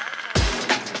jungle.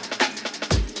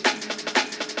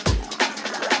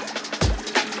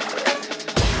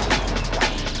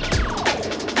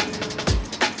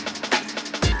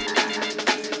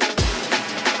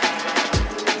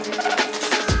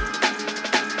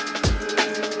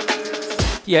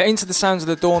 Yeah, into the sounds of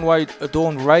the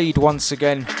Dawn Raid once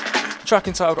again. Track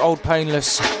entitled Old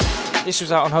Painless. This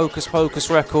was out on Hocus Pocus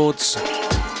Records.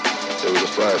 There was a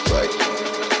firefight.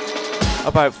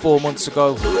 About 4 months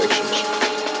ago. Directions.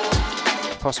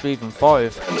 Possibly even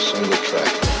 5. And a single track.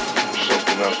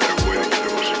 Something else they're waiting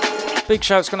for. Big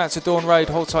shouts going out to Dawn Raid,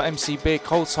 hold tight MC Big,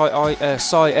 hold tight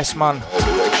Cy S-Man. All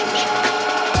directions.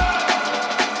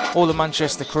 All the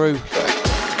Manchester crew.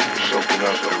 Something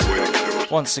else they're waiting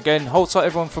for. Once again, hold tight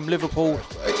everyone from Liverpool.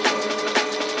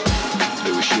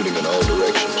 They were shooting in all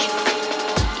directions.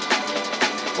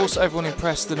 Also everyone in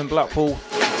Preston and Blackpool.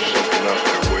 Something else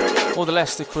they're waiting for. All the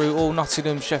Leicester crew, all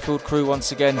Nottingham, Sheffield crew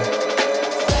once again.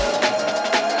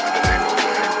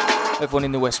 Everyone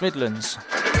in the West Midlands.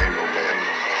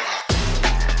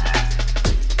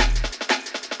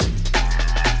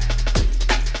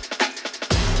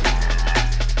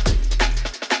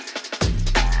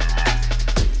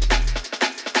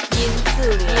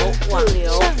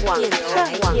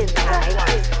 电台。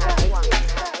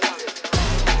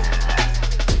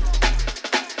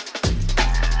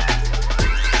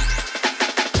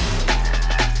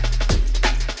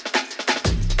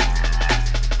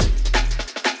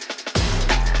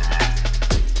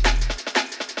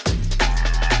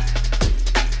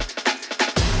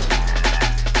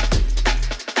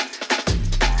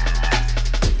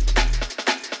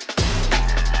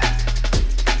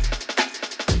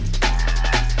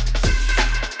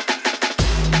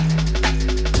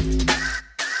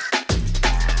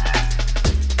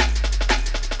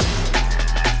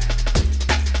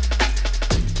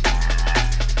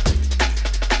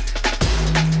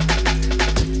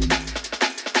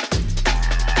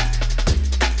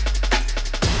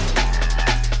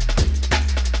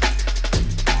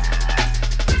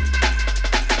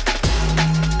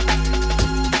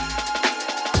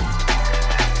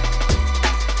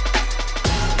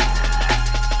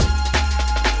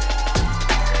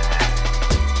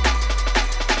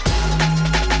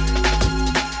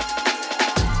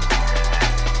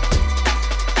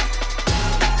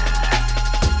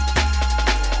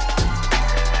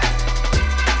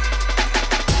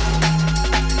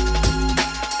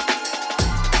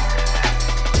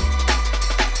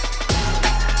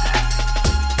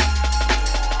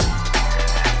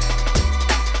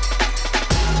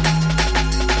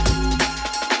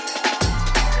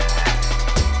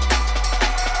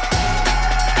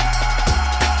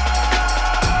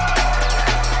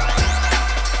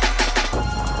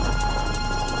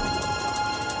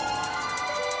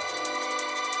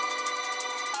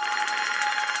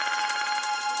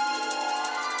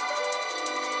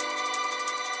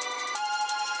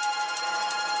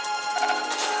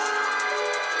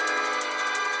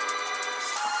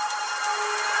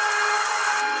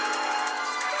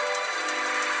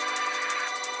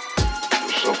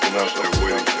Something else like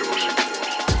waiting.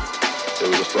 There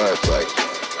was a firefight.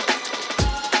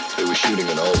 They were shooting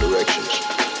in all directions.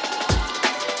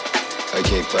 I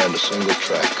can't find a single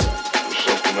track. There's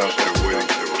something else like waiting.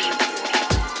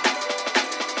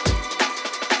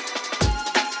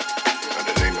 And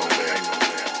it ain't no man.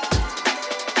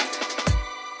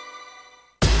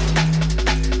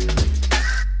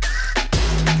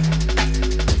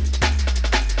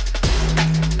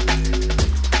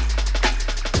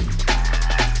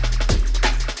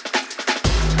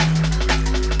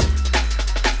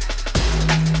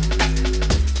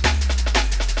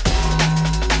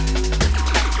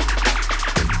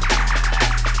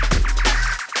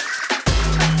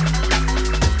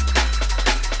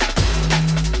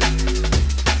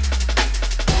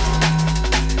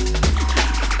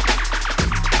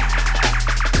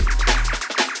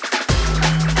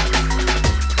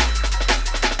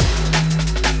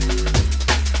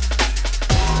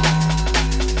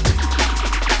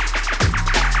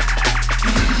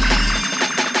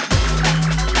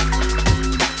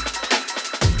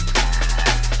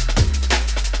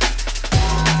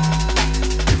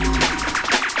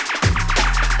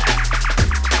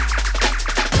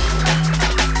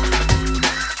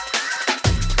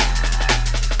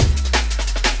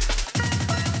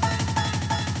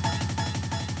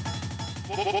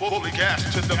 Fully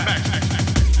gas to the max.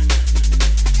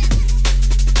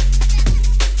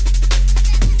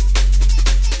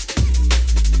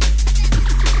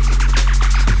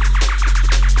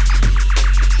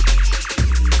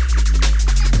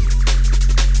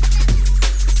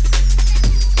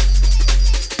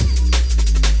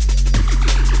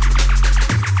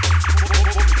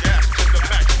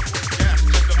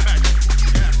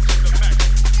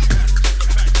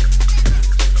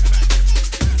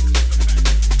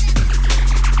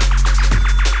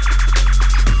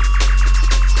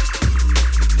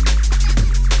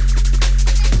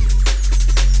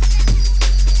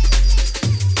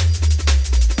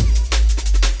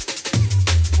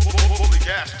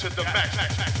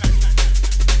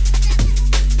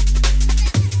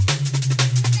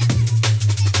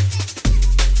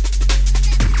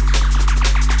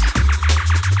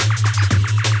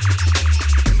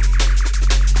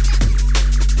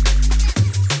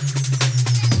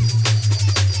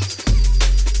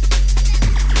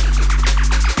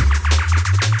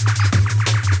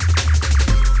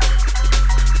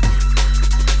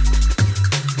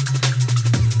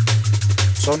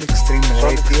 Sonic Stream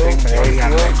Radio.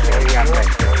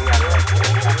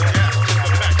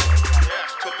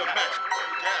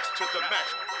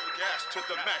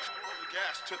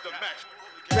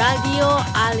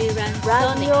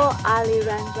 Radio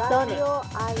Aliran Sonic.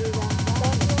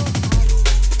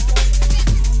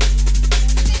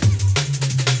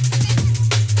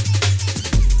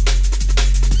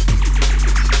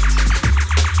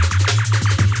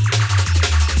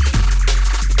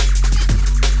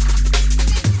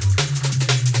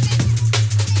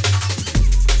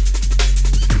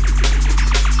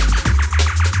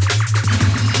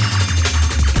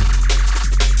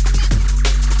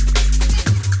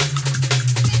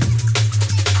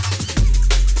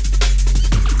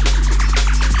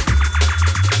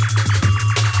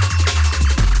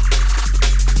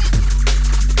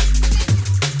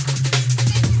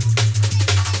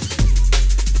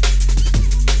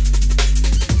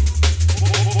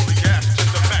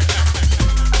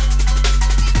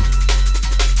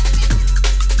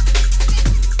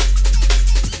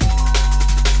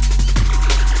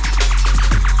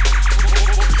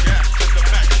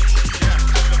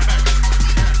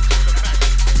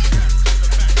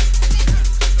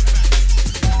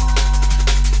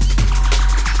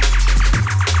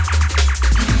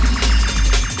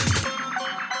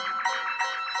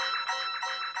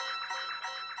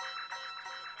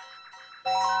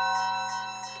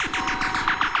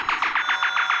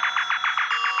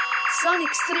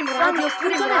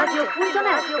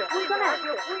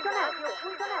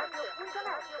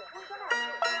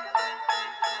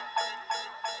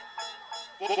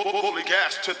 Fully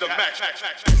gas to the max.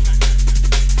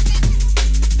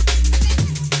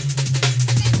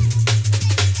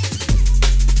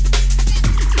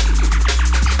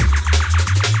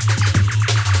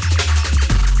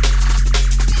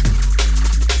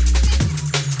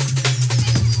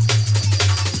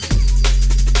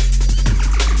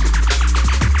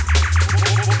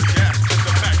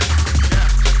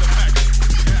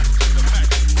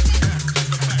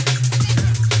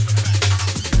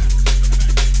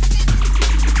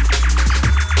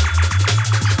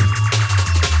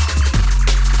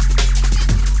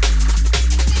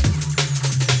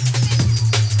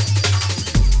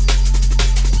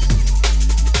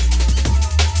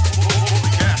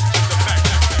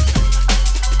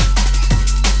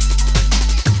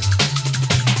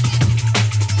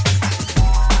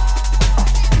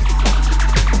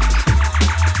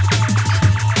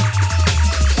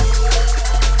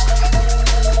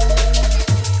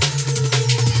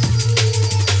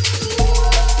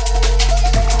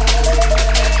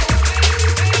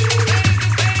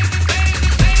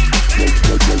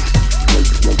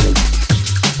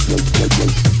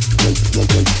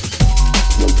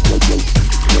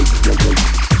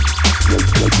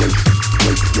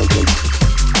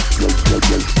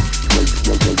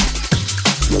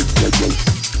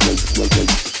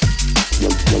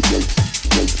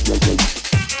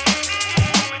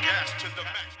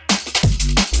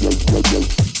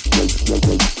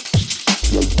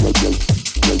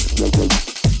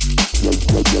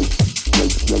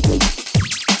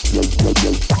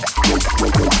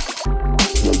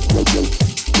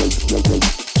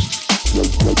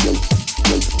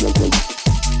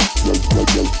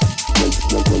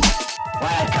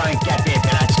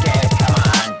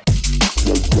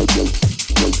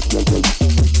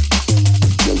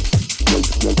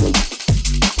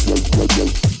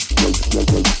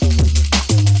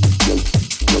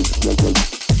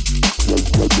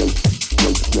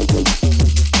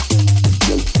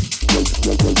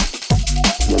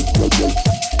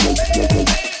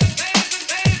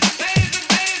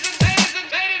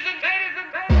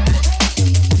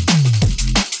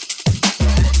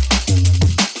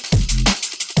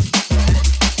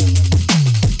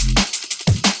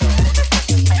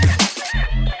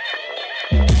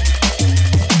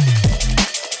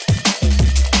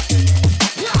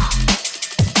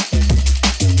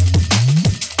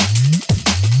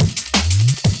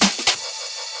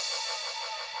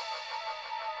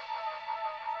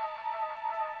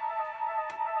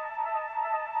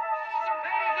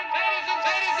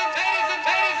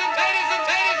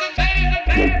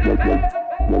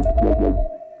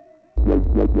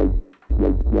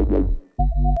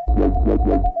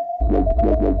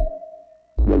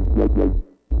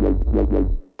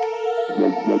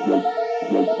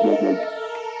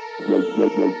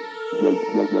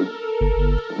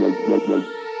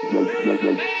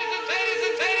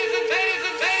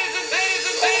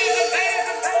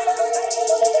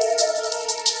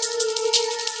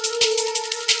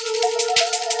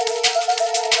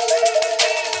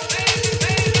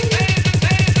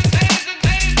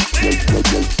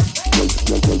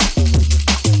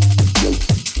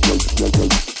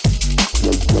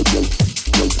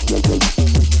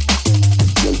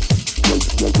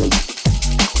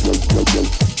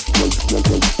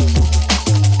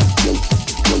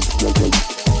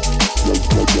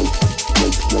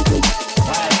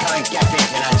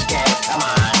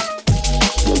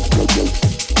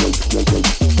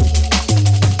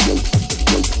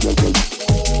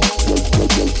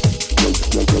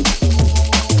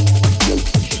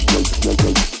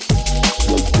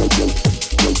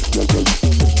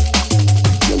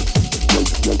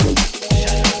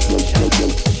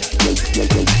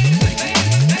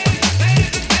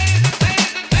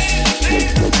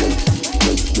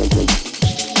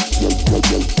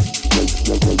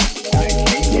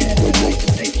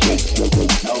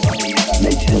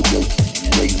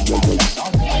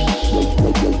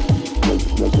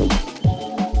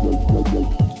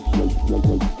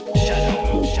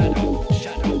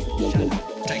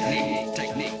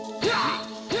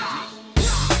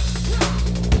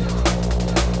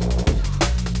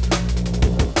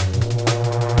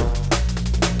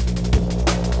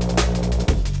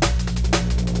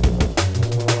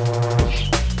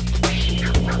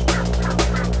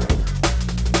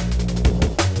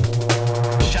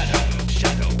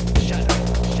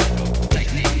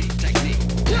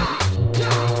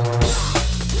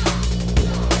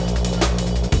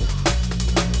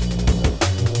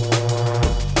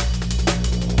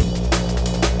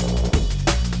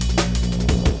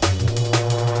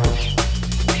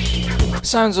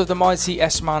 Sounds of the mighty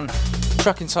S-Man,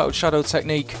 track entitled Shadow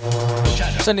Technique.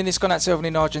 Sending this one out to everyone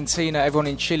in Argentina, everyone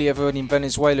in Chile, everyone in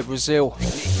Venezuela, Brazil.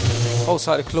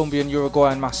 Also the Colombian,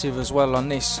 Uruguayan massive as well on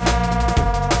this.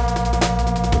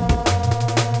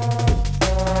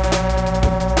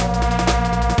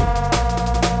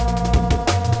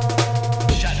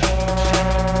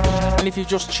 And if you've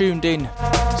just tuned in,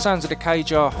 sounds of the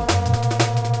K-Jar,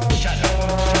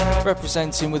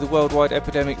 representing with the Worldwide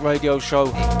Epidemic radio show.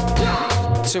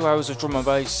 2 hours of drum and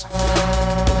bass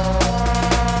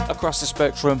across the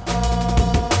spectrum.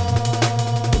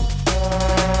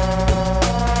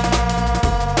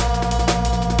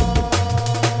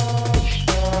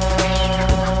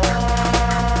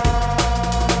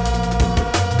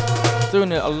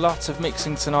 Doing a lot of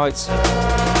mixing tonight.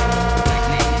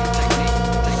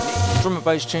 Drum and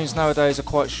bass tunes nowadays are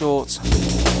quite short.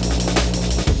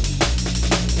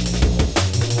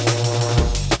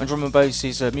 And drum and bass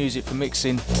is music for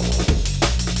mixing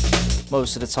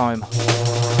most of the time.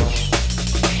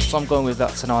 So I'm going with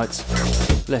that tonight.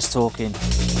 Less talking.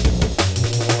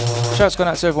 Shouts going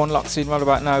out to everyone locked in right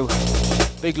about now.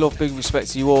 Big love, big respect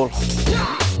to you all.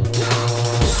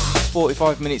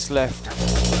 45 minutes left.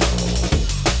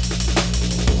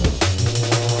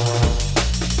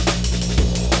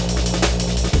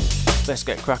 Let's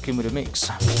get cracking with a mix.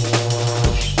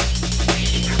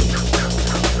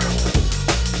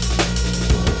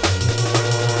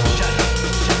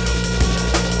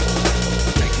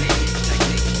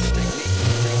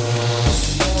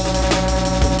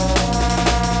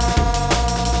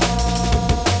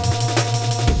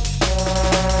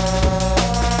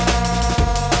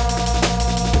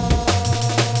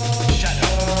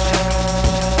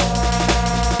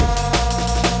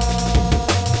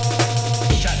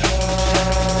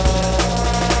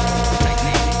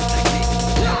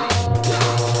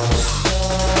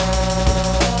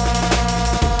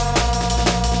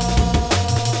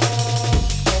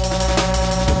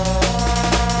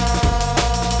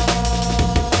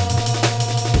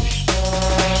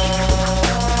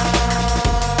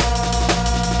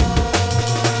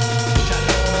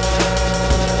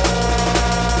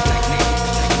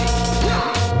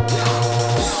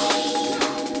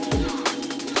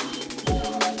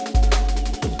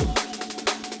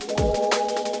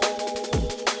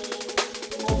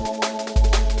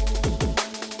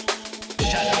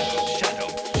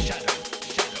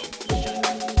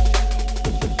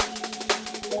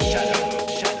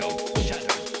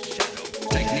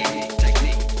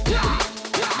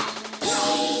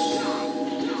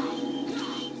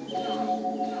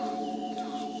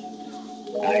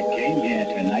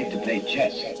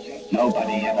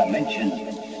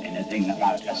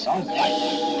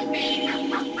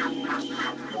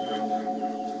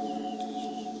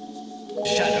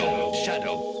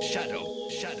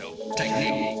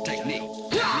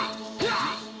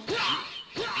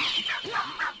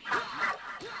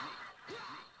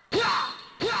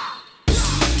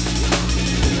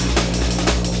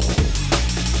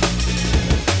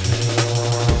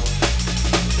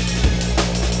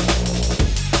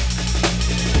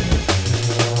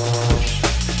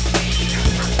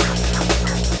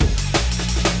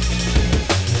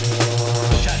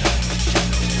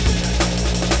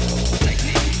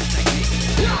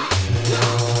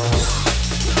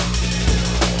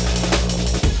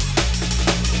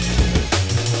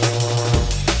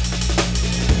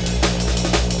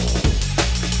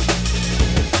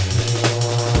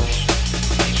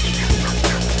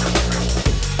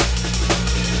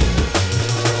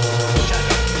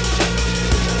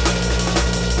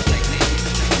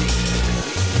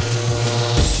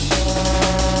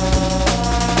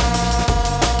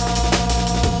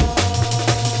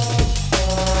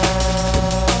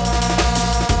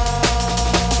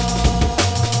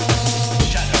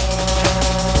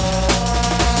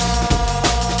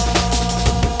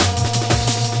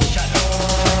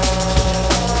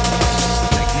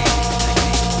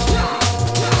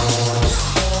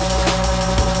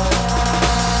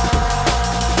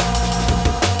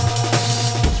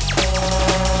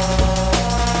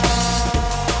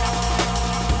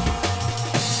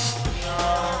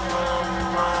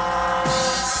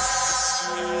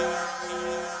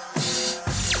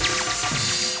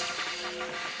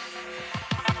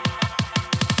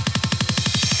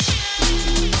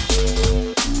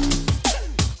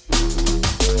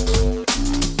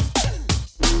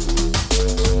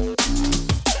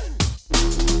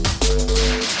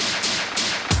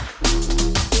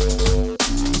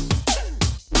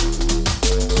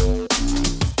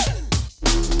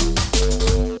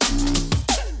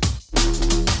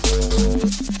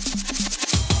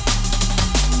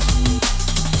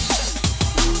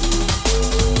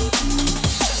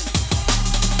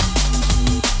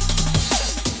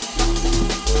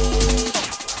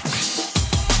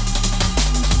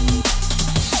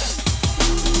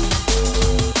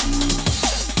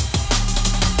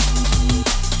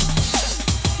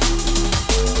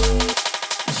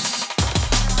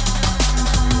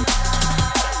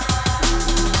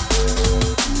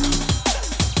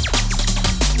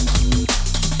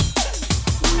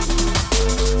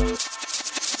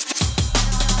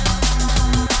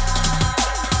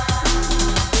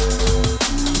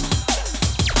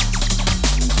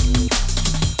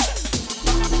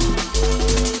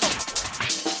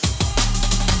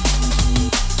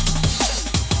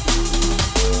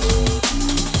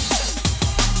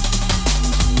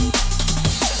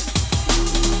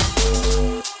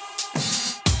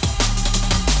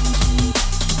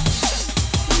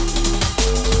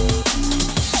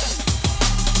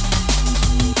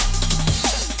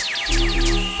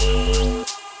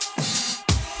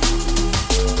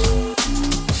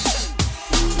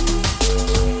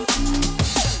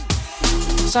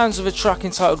 Sounds of a track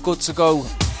entitled Good to Go,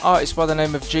 artist by the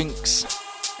name of Jinx.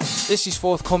 This is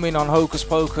forthcoming on Hocus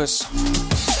Pocus.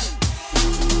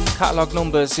 Catalogue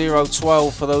number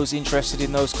 012 for those interested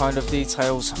in those kind of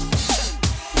details.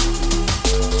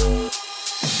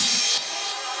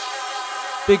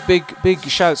 Big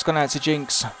shouts gone out to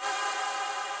Jinx.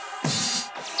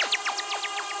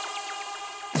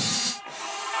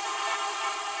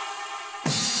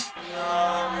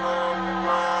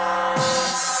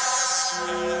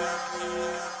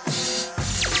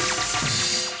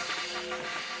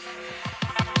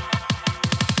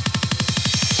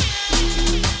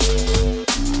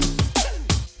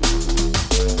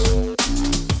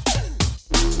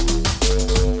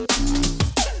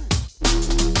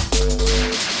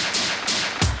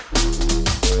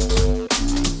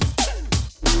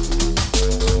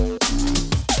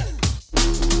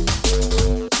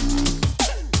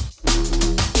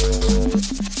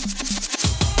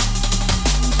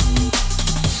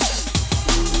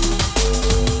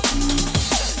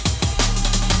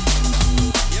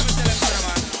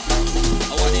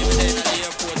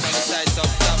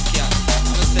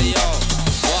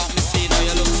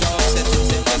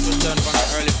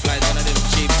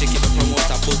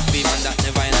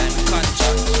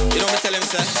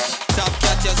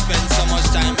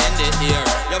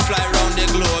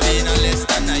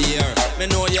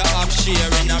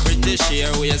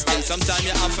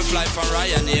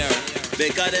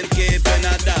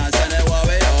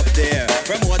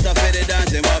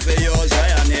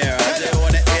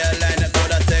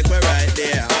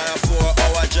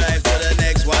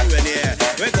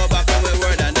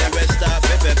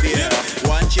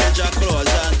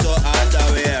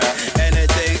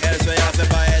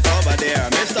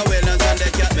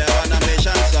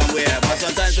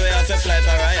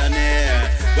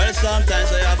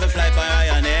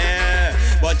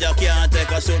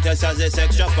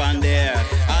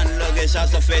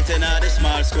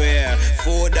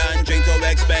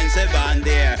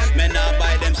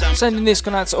 Sending this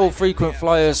going out to all frequent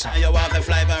flyers,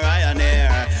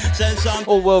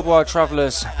 all worldwide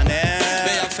travellers.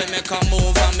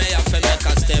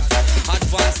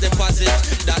 Advance deposit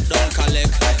that don't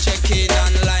collect. Check in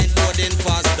online, boarding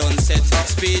pass done set.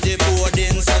 Speedy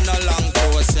boarding, so no long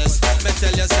process. Me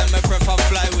tell you, say me prefer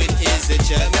fly with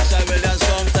EasyJet. Me say well, then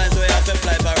sometimes we have to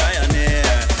fly by Ryanair.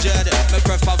 Jet, me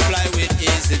prefer fly with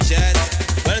EasyJet.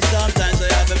 Well, sometimes we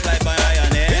have to fly by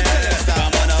Ryanair. I'm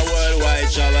on a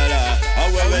worldwide traveler. I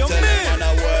will we tell them on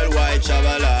a worldwide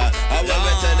traveler. I will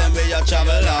we tell them we a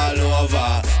travel all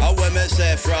over. I will me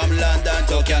say from London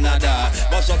to Canada.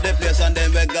 Bust up the place and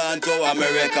then we gone to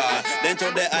America. Then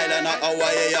to the island of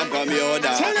Hawaii and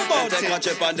Bermuda. Then take a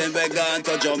trip and then we gone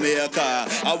to Jamaica.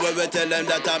 I will we tell them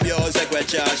that our music we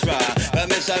charge for. Well,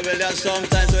 Mr. Williams,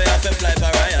 sometimes we have to fly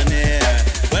by Ryanair.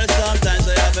 Well, sometimes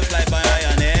we have to fly by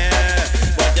Ryanair.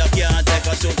 But you can't take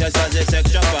a suitcase as it's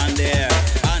extra on there.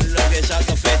 And luggage has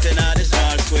to fit in the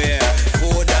small square.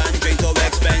 Food and drink too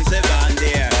expensive on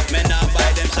there. Me not buy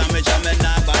them sandwich and me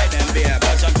not buy them beer.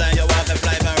 But sometimes you have to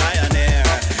fly by Ryanair.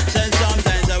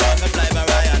 Sometimes I want to fly by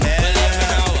Ryanair. Well, you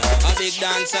know, a big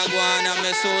dancer go on and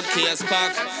me suitcase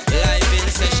pack. Live in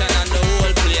session and the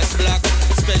whole place block.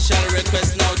 Special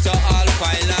request now to all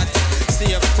pilot.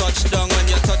 Safe touchdown when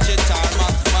you touch it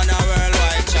tarmac. Man a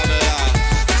worldwide traveler.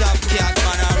 Top cat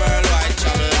man a worldwide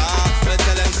traveler. Me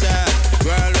tell them say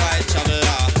worldwide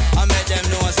traveler. I make them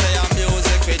know say our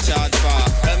music we charge for.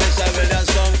 Let me say well then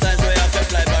sometimes we have to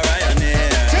fly by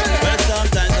Ryanair. Well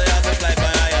sometimes we have to fly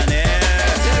by Ryanair.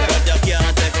 But you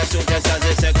can't take a suitcase as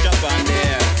it's extra on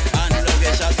there. And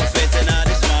luggage has to fit in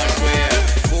the small square.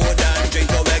 Food and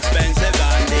drink too expensive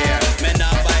on there. Me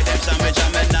not buy them sandwich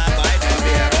and me not buy them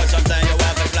beer. But sometimes you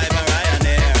have to fly by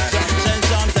Ryanair.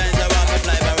 Sometimes you have to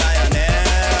fly by Ryanair.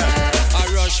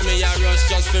 I rush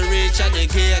just to reach at the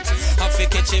gate. I fi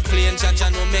catch a plane, chat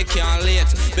and no make you late.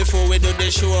 Before we do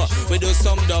the show, we do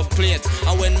some dub plate.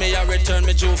 And when me a return,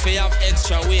 me do fi have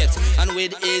extra weight. And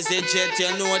with EasyJet,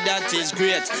 you know that is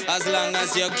great. As long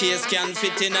as your case can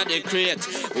fit in at the crate.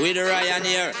 With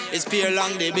Ryanair, it's pure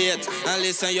long debate. And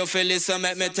listen, you feel listen,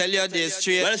 make me tell you this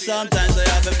straight. Well, sometimes we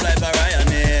have to fly by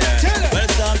Ryanair. Well,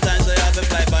 sometimes we have to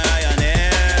fly by Ryanair.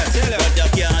 But you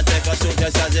can't take a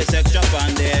suitcase as it's extra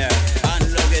on there.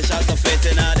 And luggage has to fit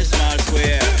in the small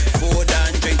square. Food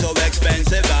and drink too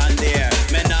expensive on there.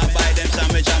 Me not buy them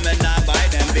sandwich and me not buy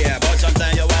them beer. But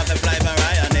sometimes you have to fly by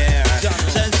Ryanair.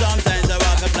 Sometimes you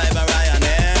have to fly by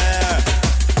Ryanair.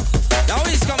 Now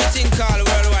he's coming in called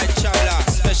Worldwide Traveler.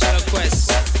 Special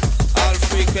request. All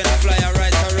frequent flyer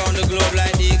right around the globe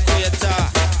like the equator.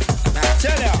 Now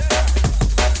tell ya.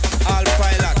 All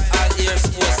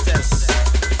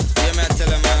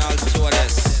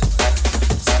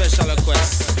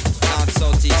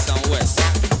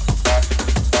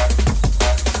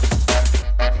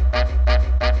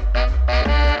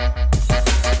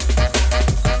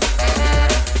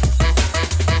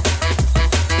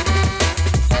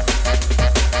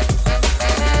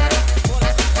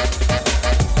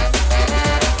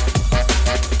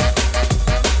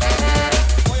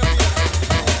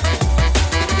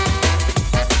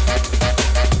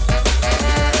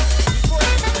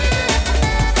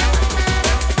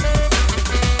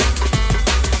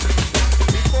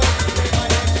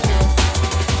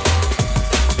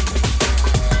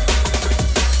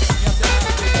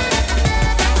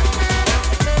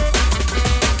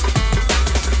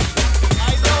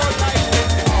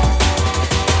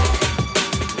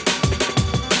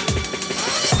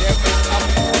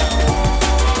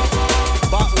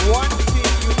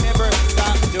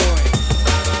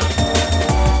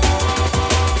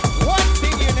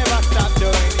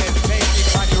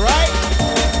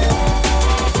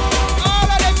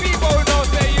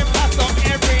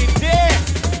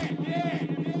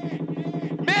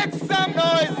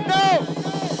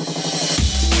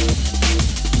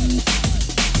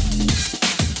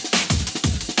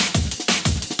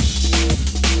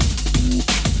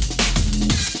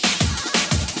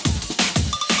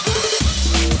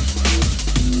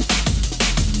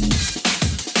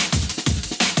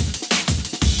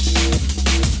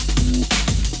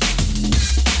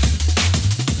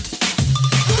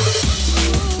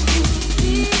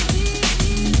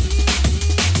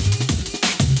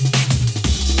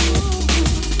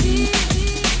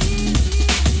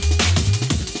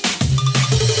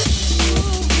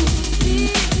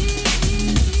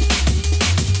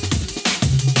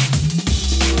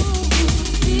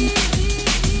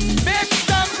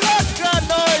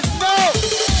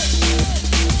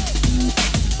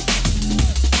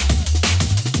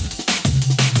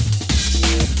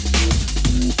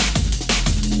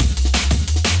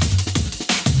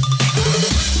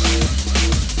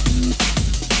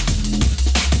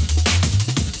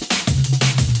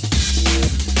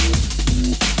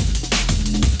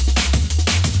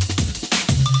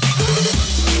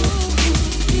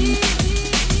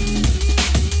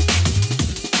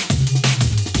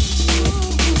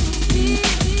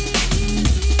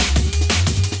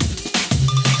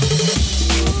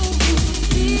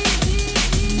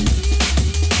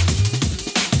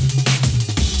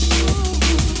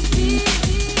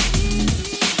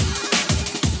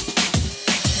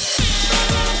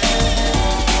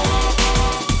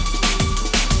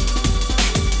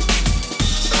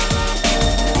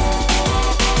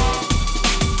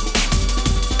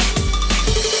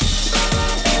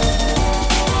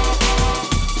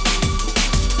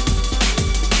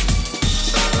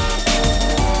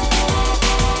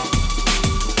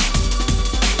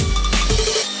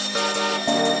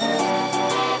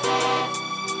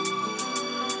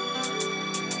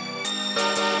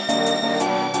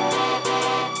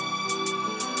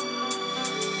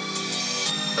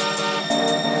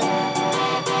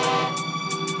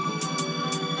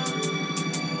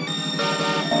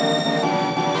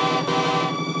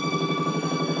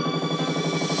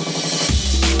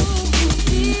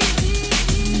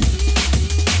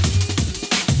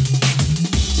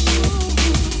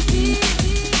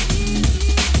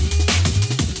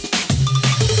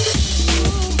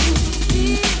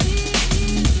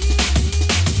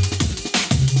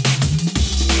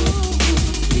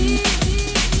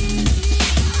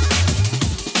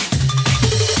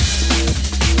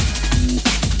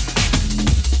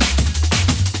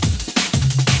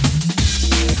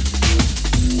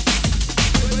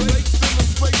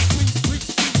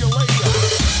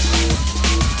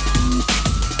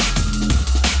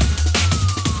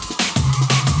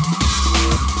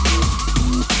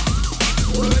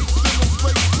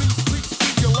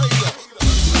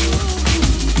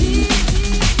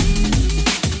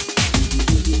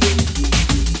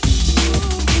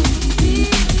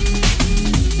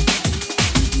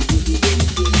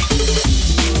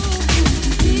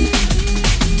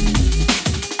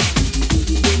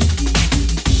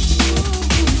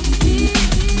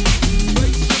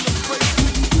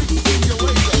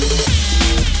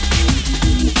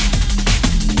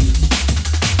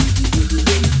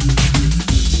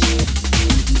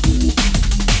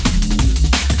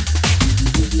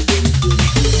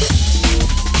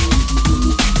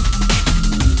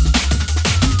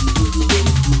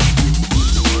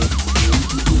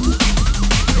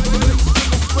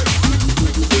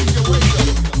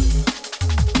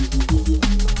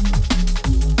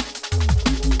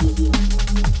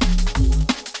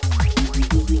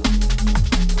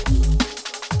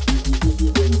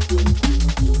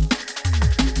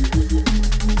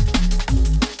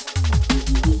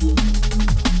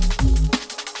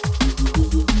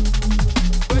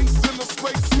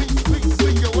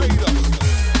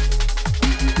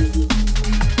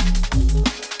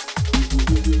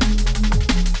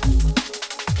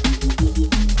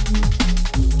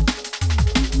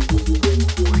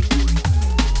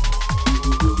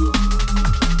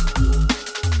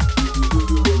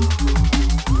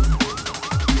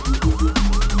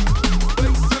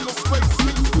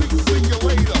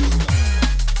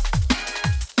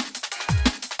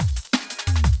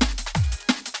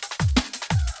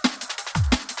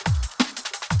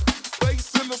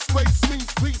space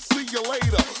means peace. See you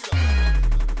later.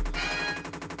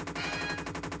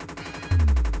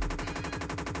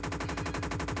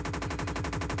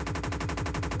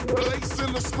 Place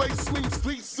in the space means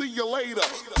peace. See you later.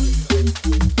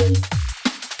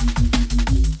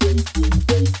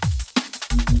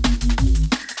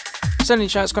 Sending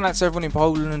shouts gone out to everyone in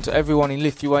Poland, to everyone in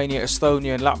Lithuania,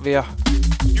 Estonia and Latvia.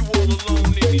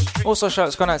 Also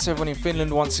shouts gone out to everyone in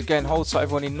Finland once again, also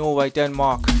everyone in Norway,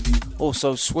 Denmark,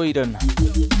 also Sweden.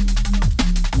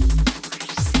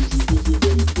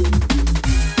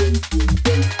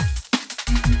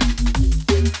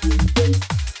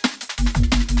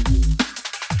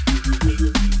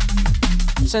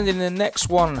 Sending the next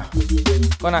one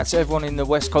gone out to everyone in the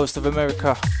west coast of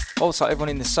America, also everyone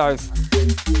in the south.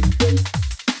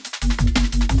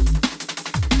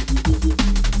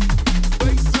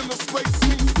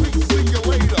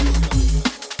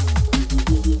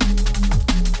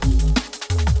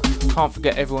 Can't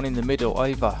forget everyone in the middle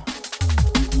either.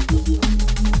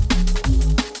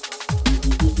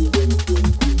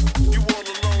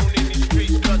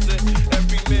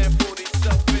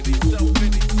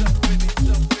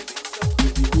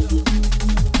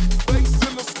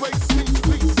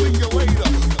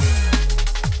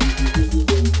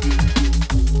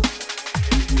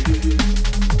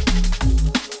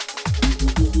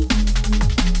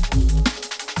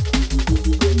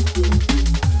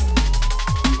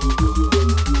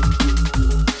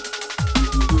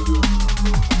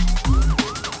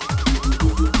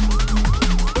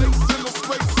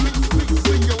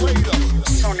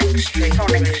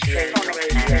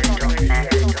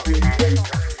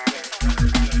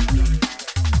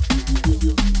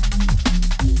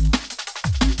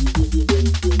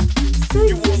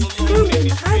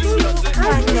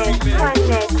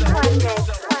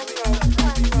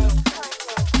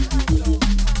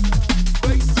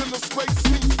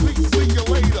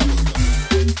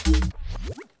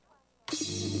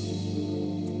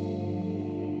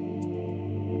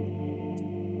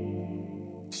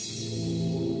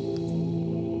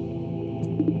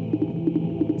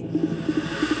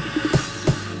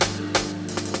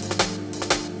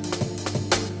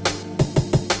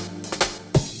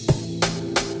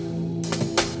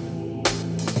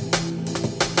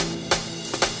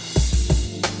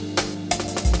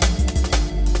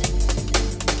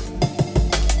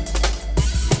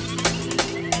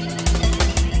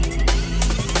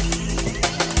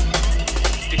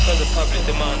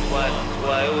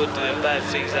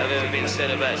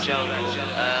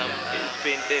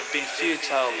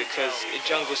 Because the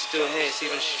jungle's still here, it's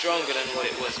even stronger than what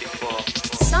it was before.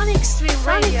 Sonic Stream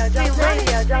Radio. The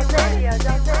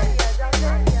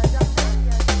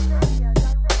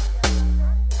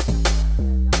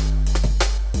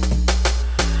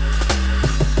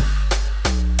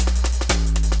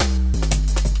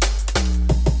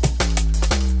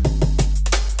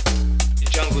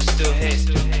jungle's still here.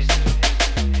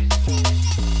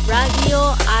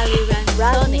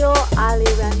 Radio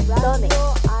Aliran Sonic.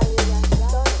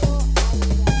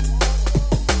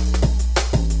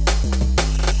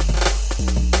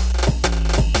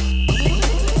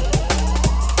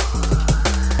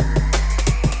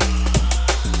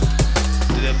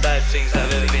 Things that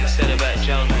have ever been said about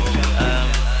jungle,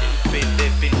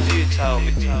 they've been futile.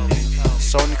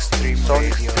 Sonic Stream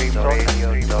Radio.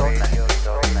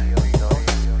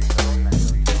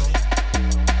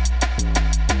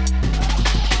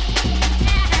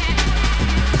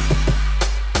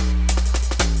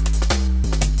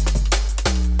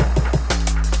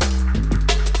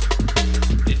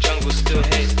 The jungle's still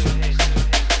here.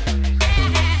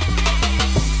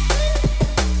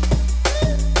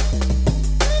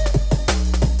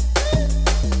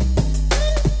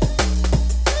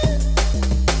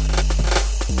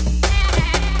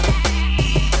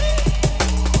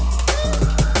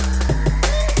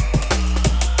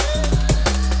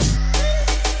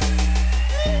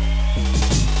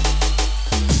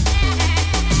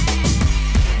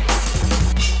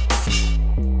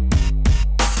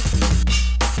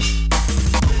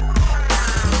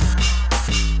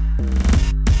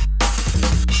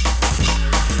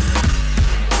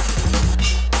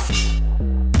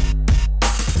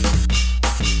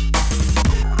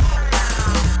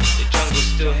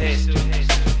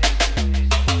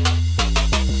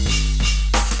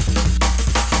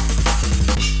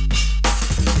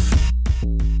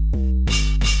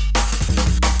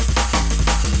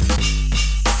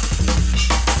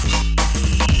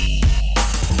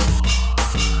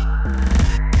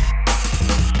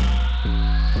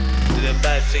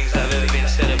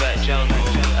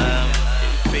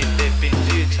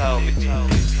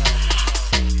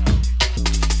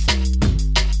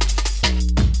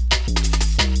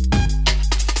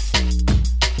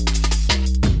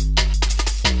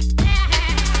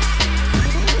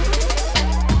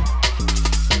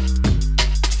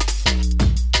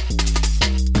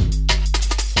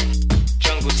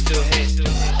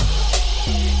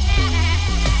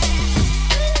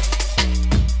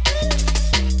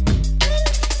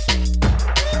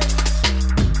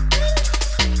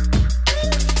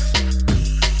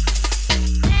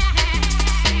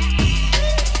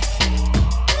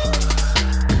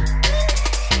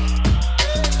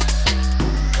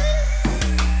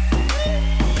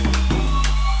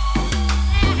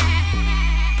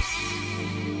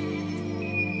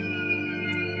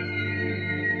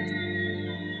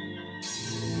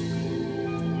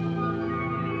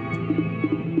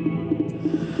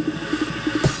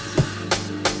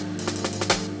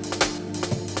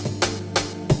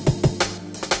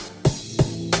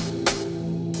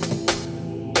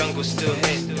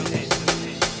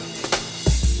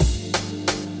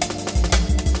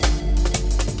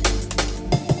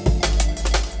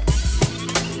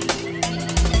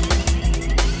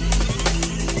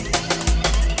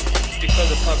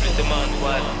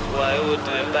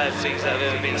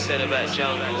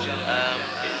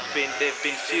 They've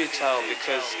been futile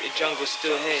because the jungle's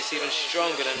still here. It's even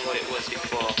stronger than what it was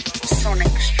before. Sonic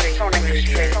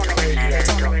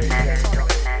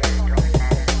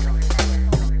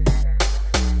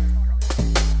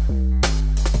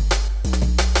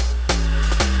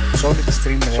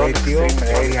Stream Radio.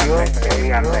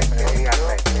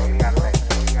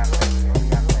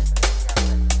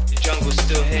 The jungle's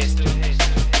still here.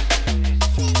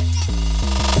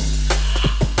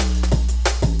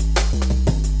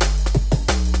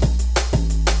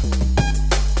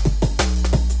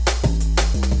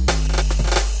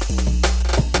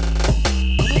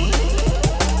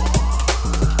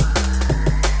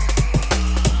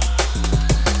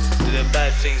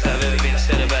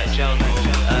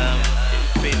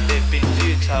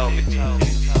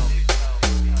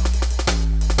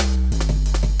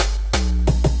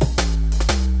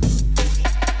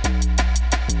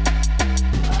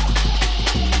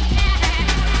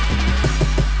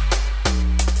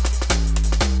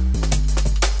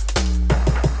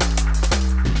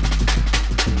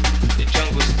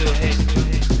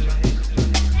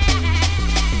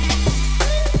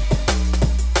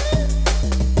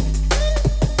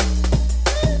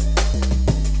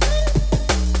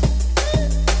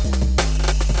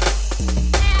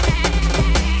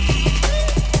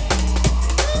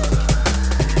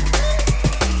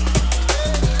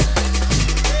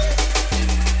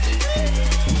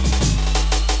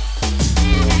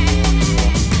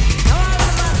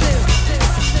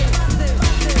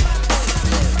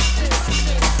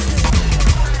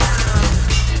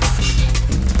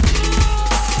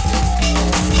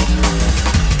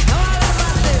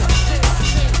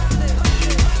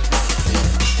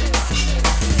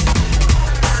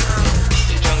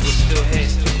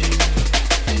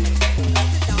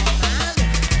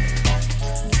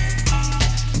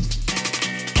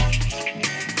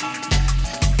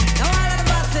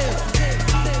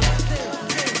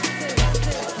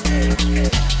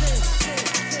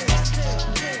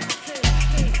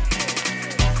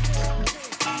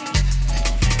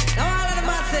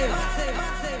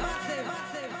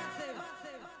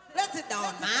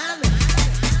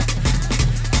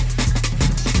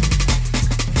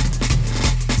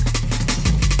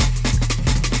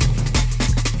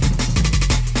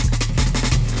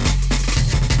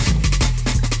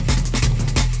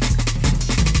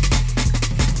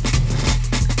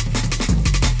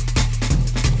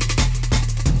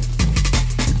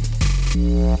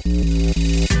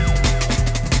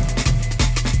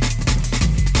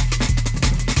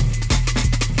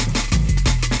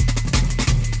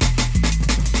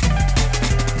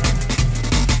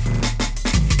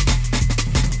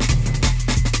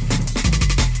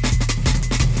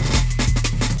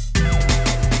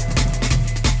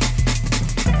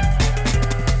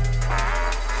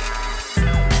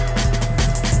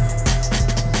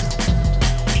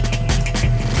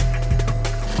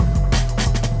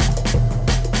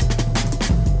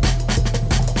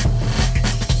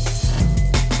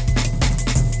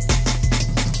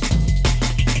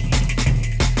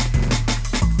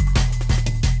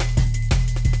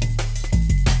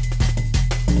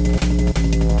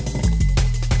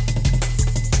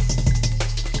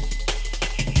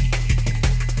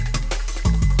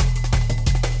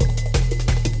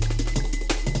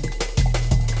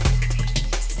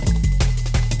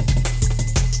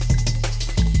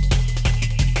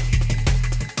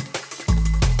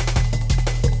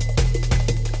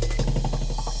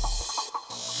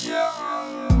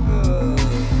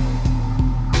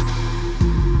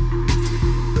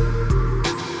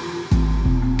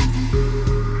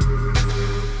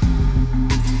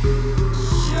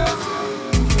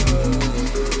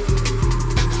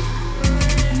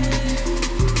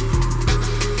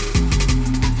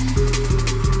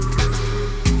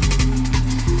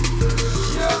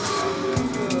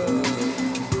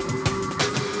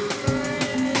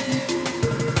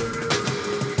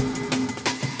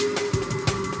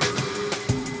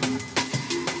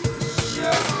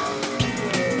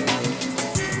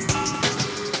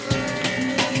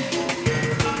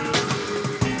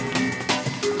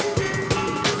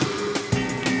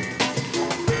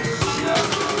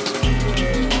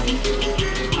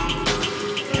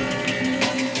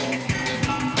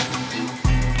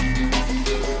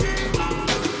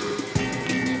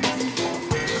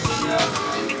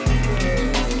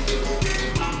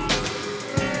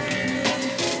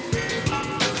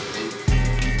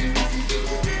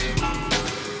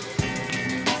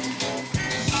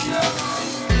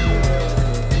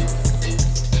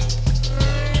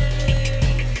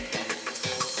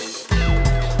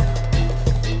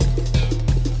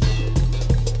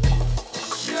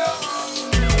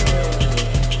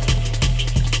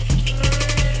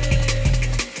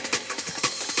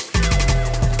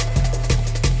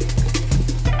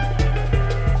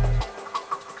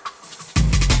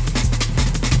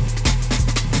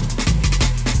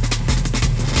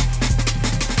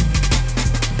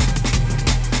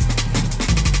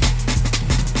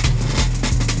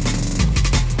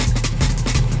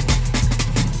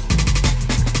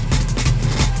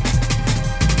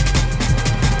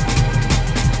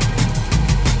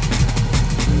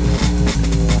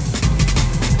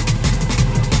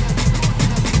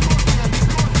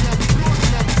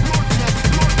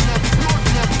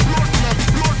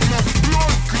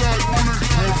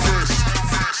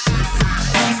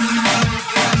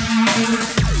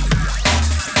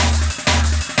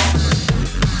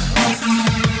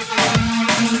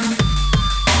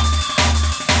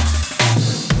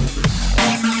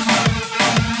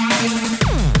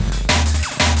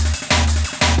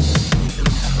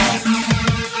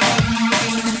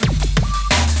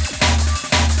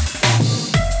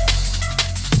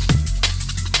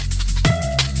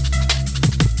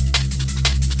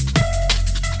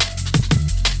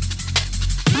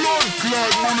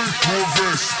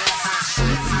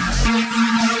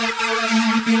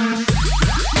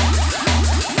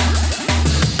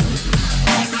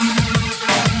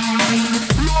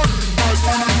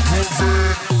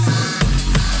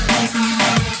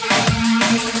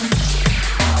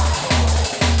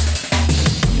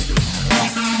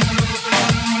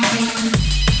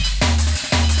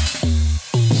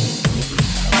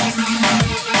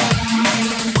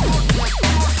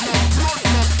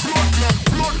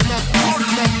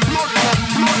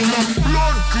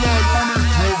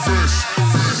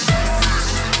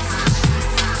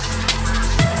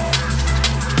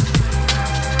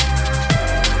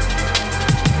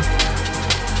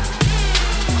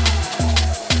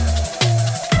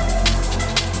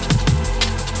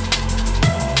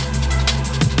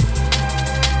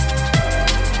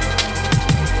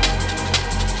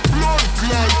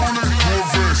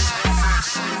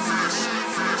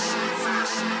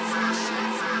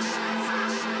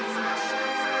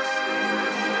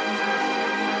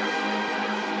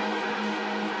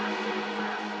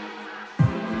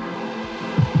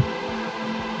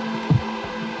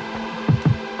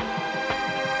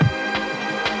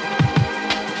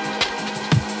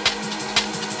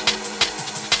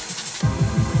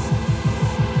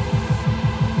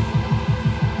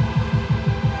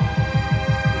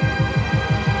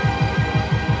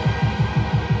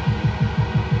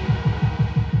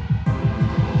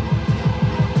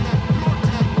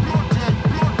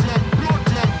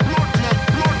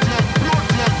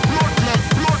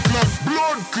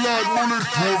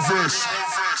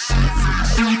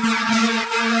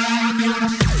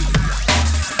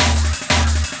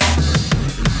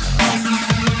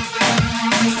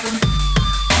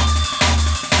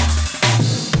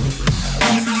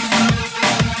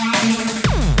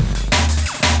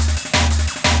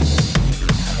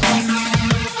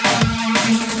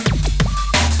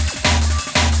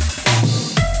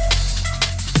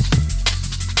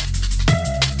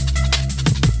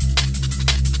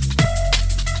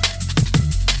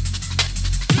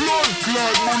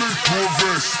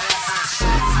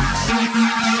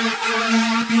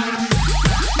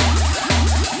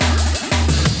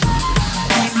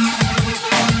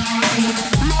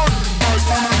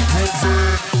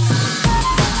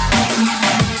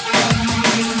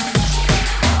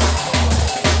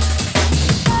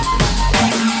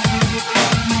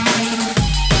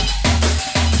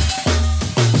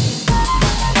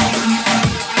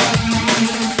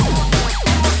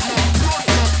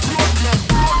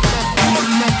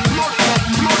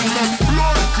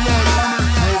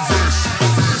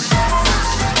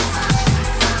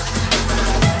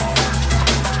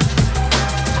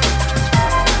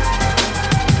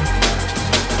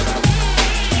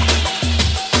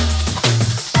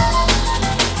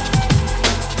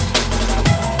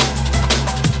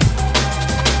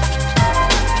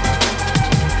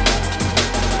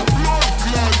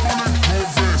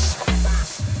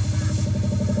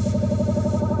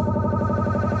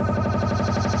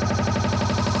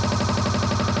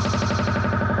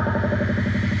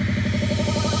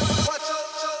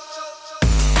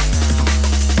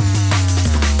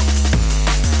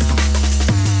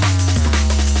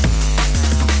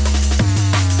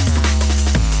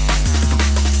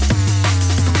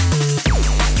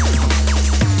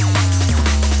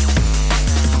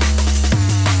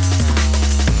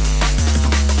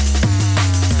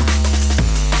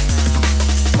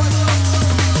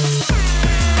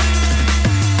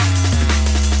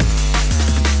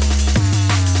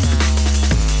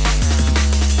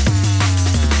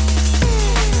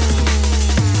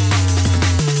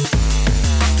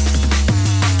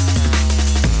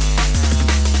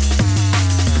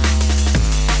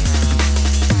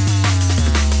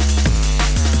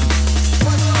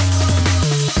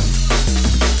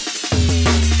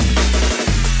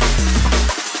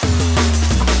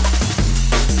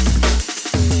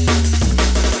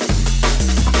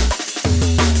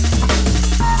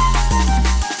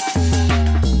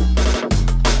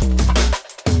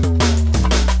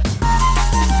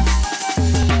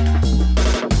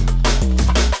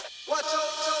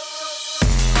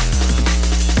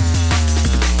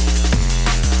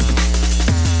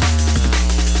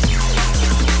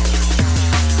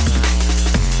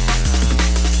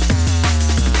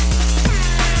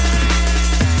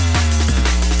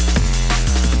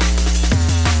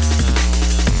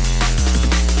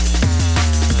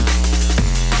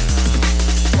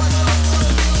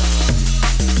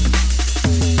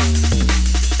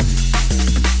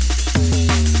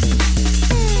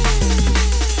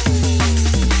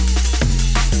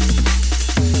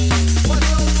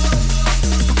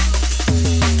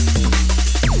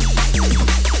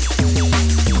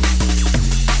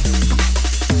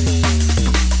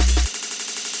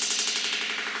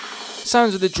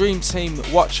 Sounds of the Dream Team,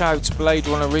 Watch Out, Blade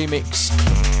Runner remix.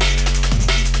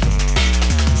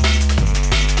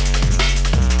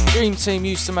 Dream Team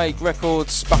used to make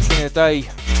records back in the day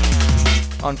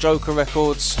on Joker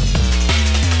Records.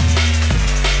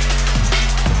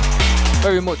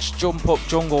 Very much jump up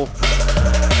jungle.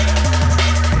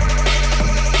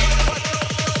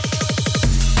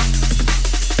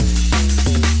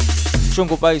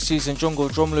 Jungle basses and jungle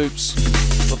drum loops,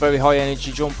 but very high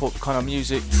energy jump up kind of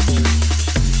music.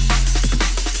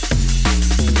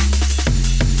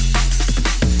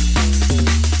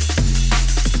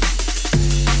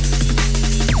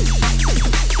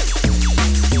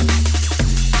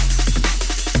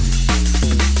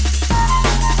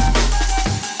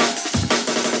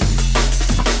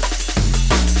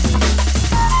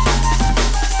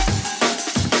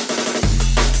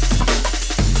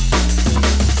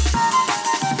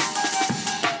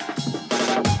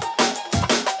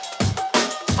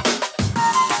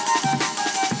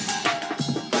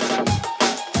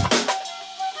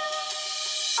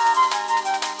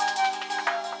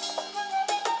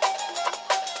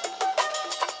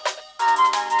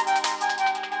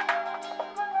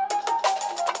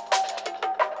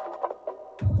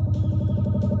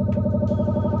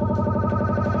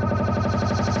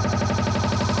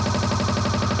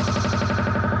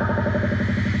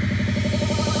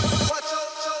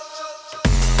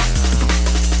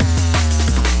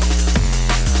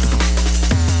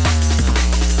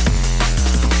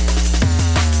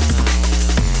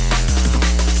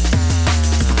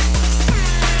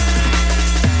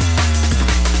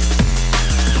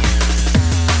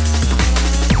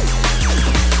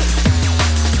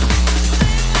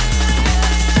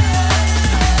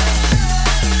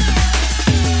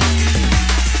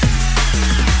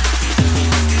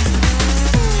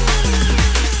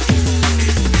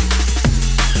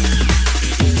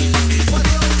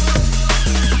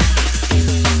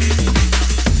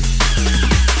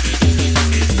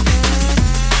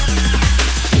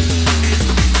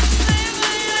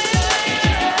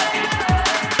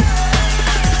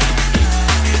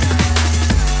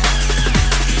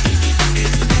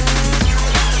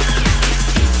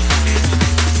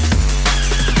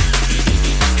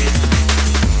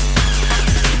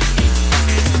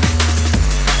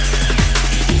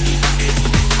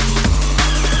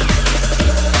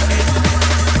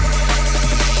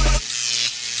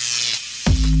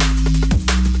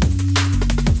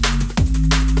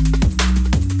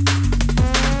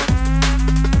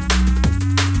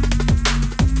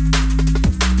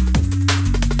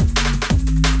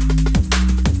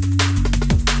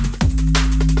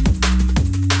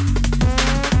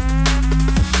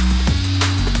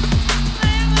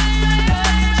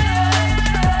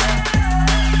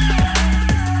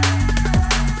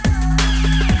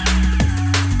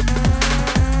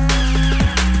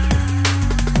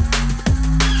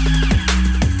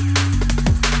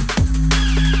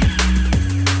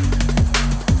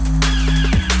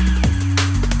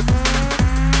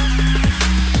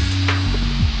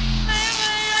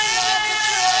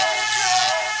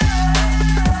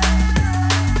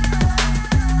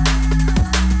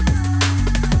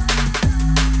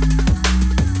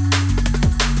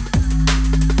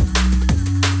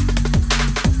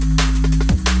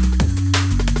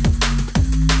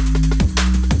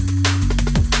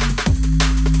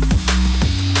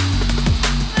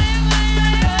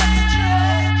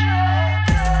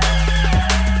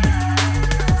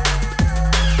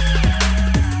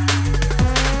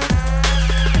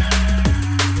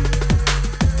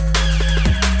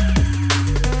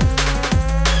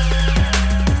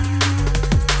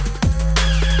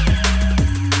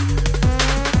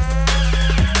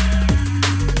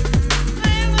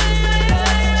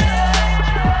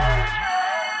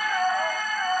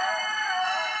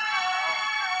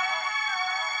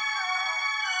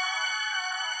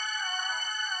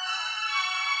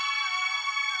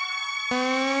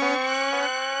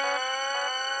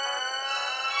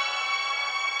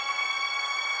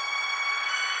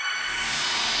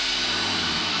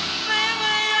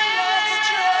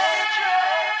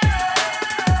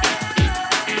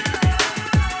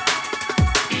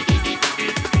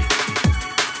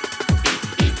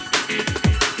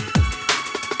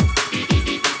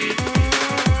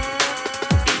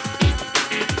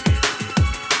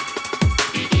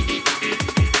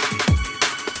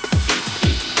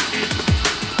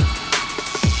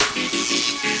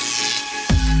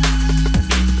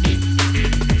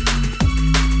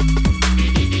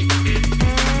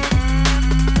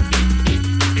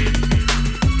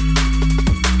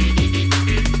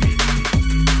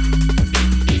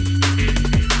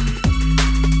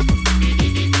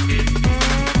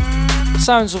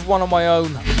 Sounds of one of my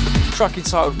own, track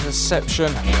entitled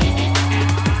Perception.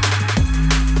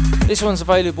 This one's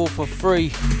available for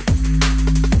free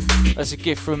as a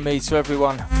gift from me to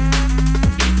everyone.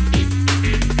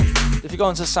 If you go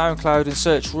onto SoundCloud and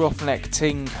search Roughneck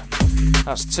Ting,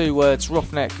 that's 2 words,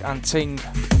 Roughneck and Ting,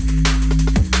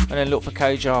 and then look for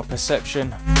KJR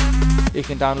Perception, you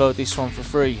can download this one for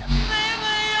free.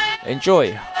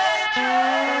 Enjoy!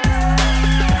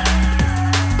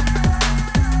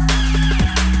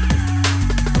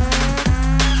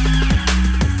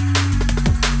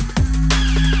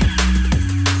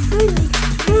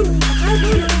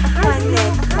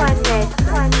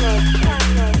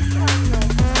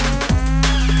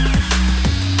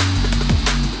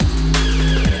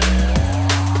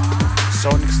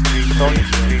 Sonic Stream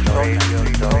Radio.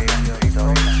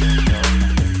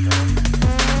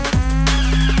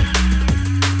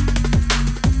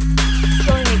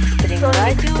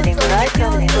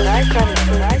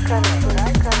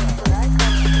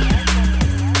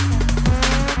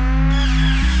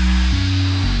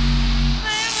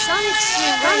 Sonic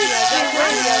Stream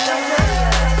Radio.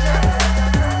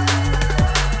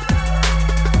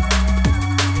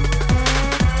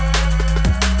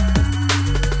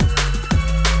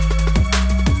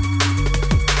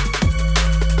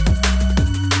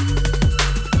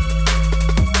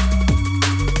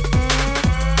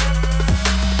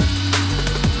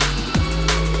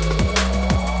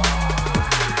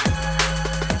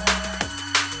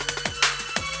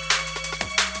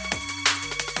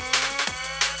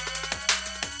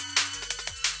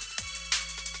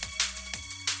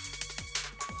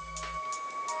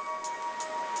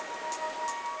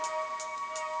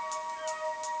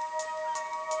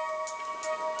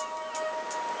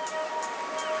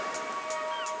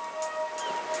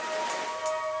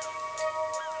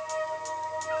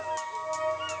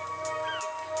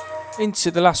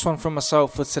 Into the last one from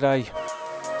myself for today.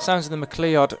 Sounds of the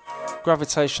McLeod,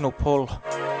 Gravitational Pull.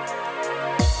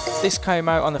 This came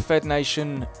out on the Fed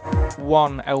Nation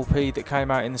 1 LP that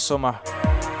came out in the summer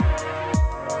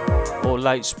or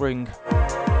late spring.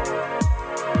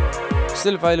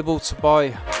 Still available to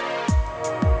buy.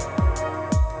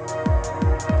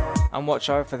 And watch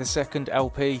out for the second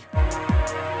LP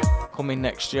coming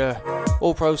next year.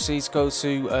 All proceeds go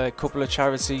to a couple of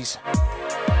charities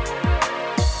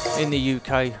in the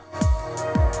UK.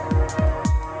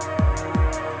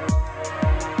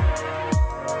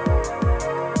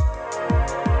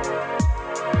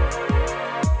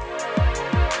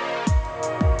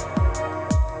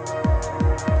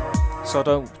 So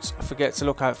don't forget to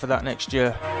look out for that next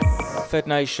year. Fed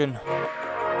Nation.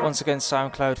 Once again,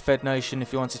 SoundCloud Fed Nation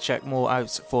if you want to check more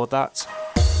out for that.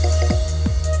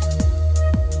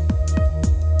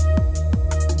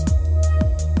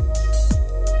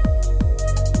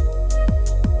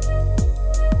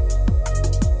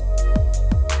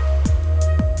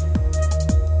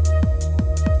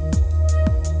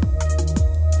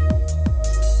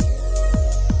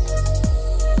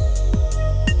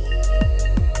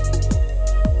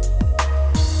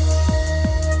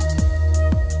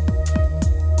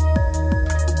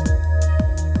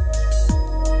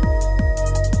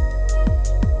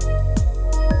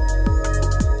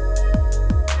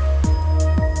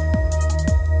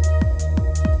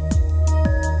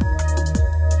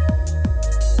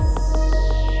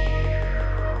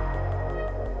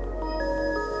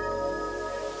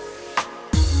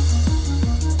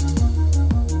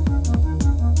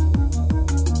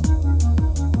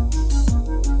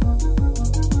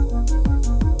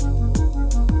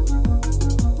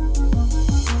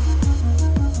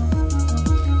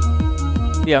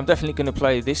 Yeah, I'm definitely going to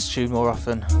play this tune more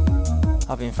often,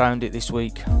 having found it this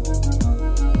week.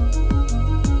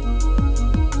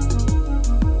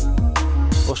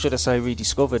 Or should I say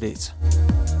rediscovered it.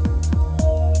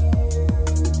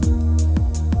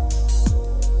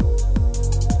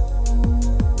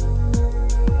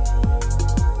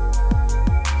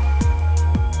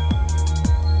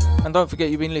 And don't forget,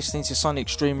 you've been listening to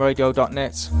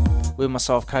sonicstreamradio.net with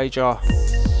myself, KJR.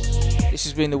 This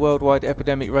has been the Worldwide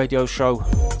Epidemic Radio Show.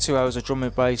 2 hours of drum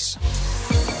and bass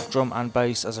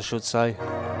as I should say.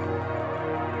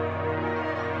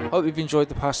 Hope you've enjoyed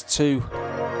the past 2,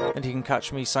 and you can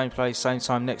catch me same place, same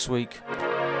time next week,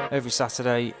 every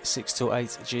Saturday 6 till 8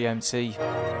 GMT.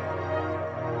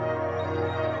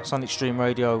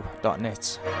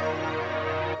 sonicstreamradio.net.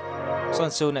 So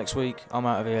until next week, I'm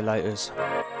out of here. Laters.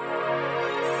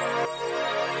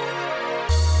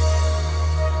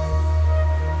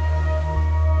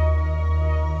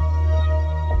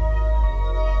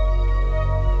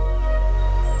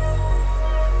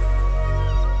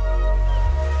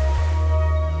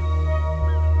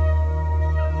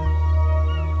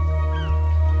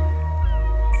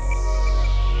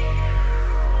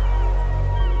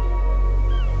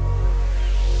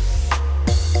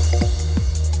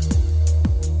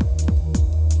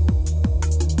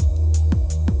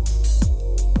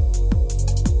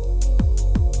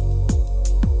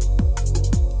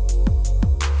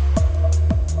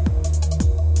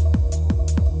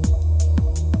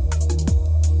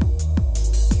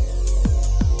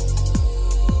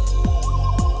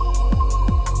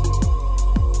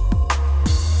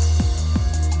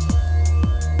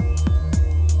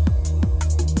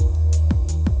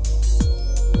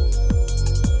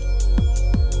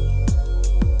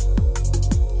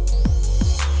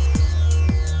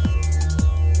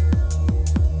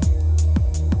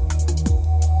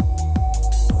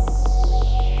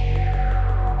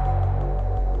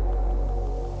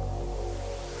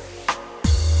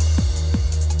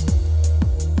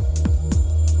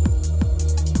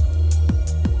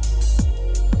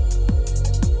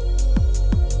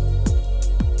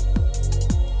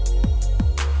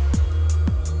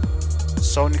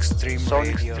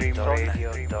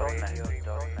 SonicStreamRadio.net.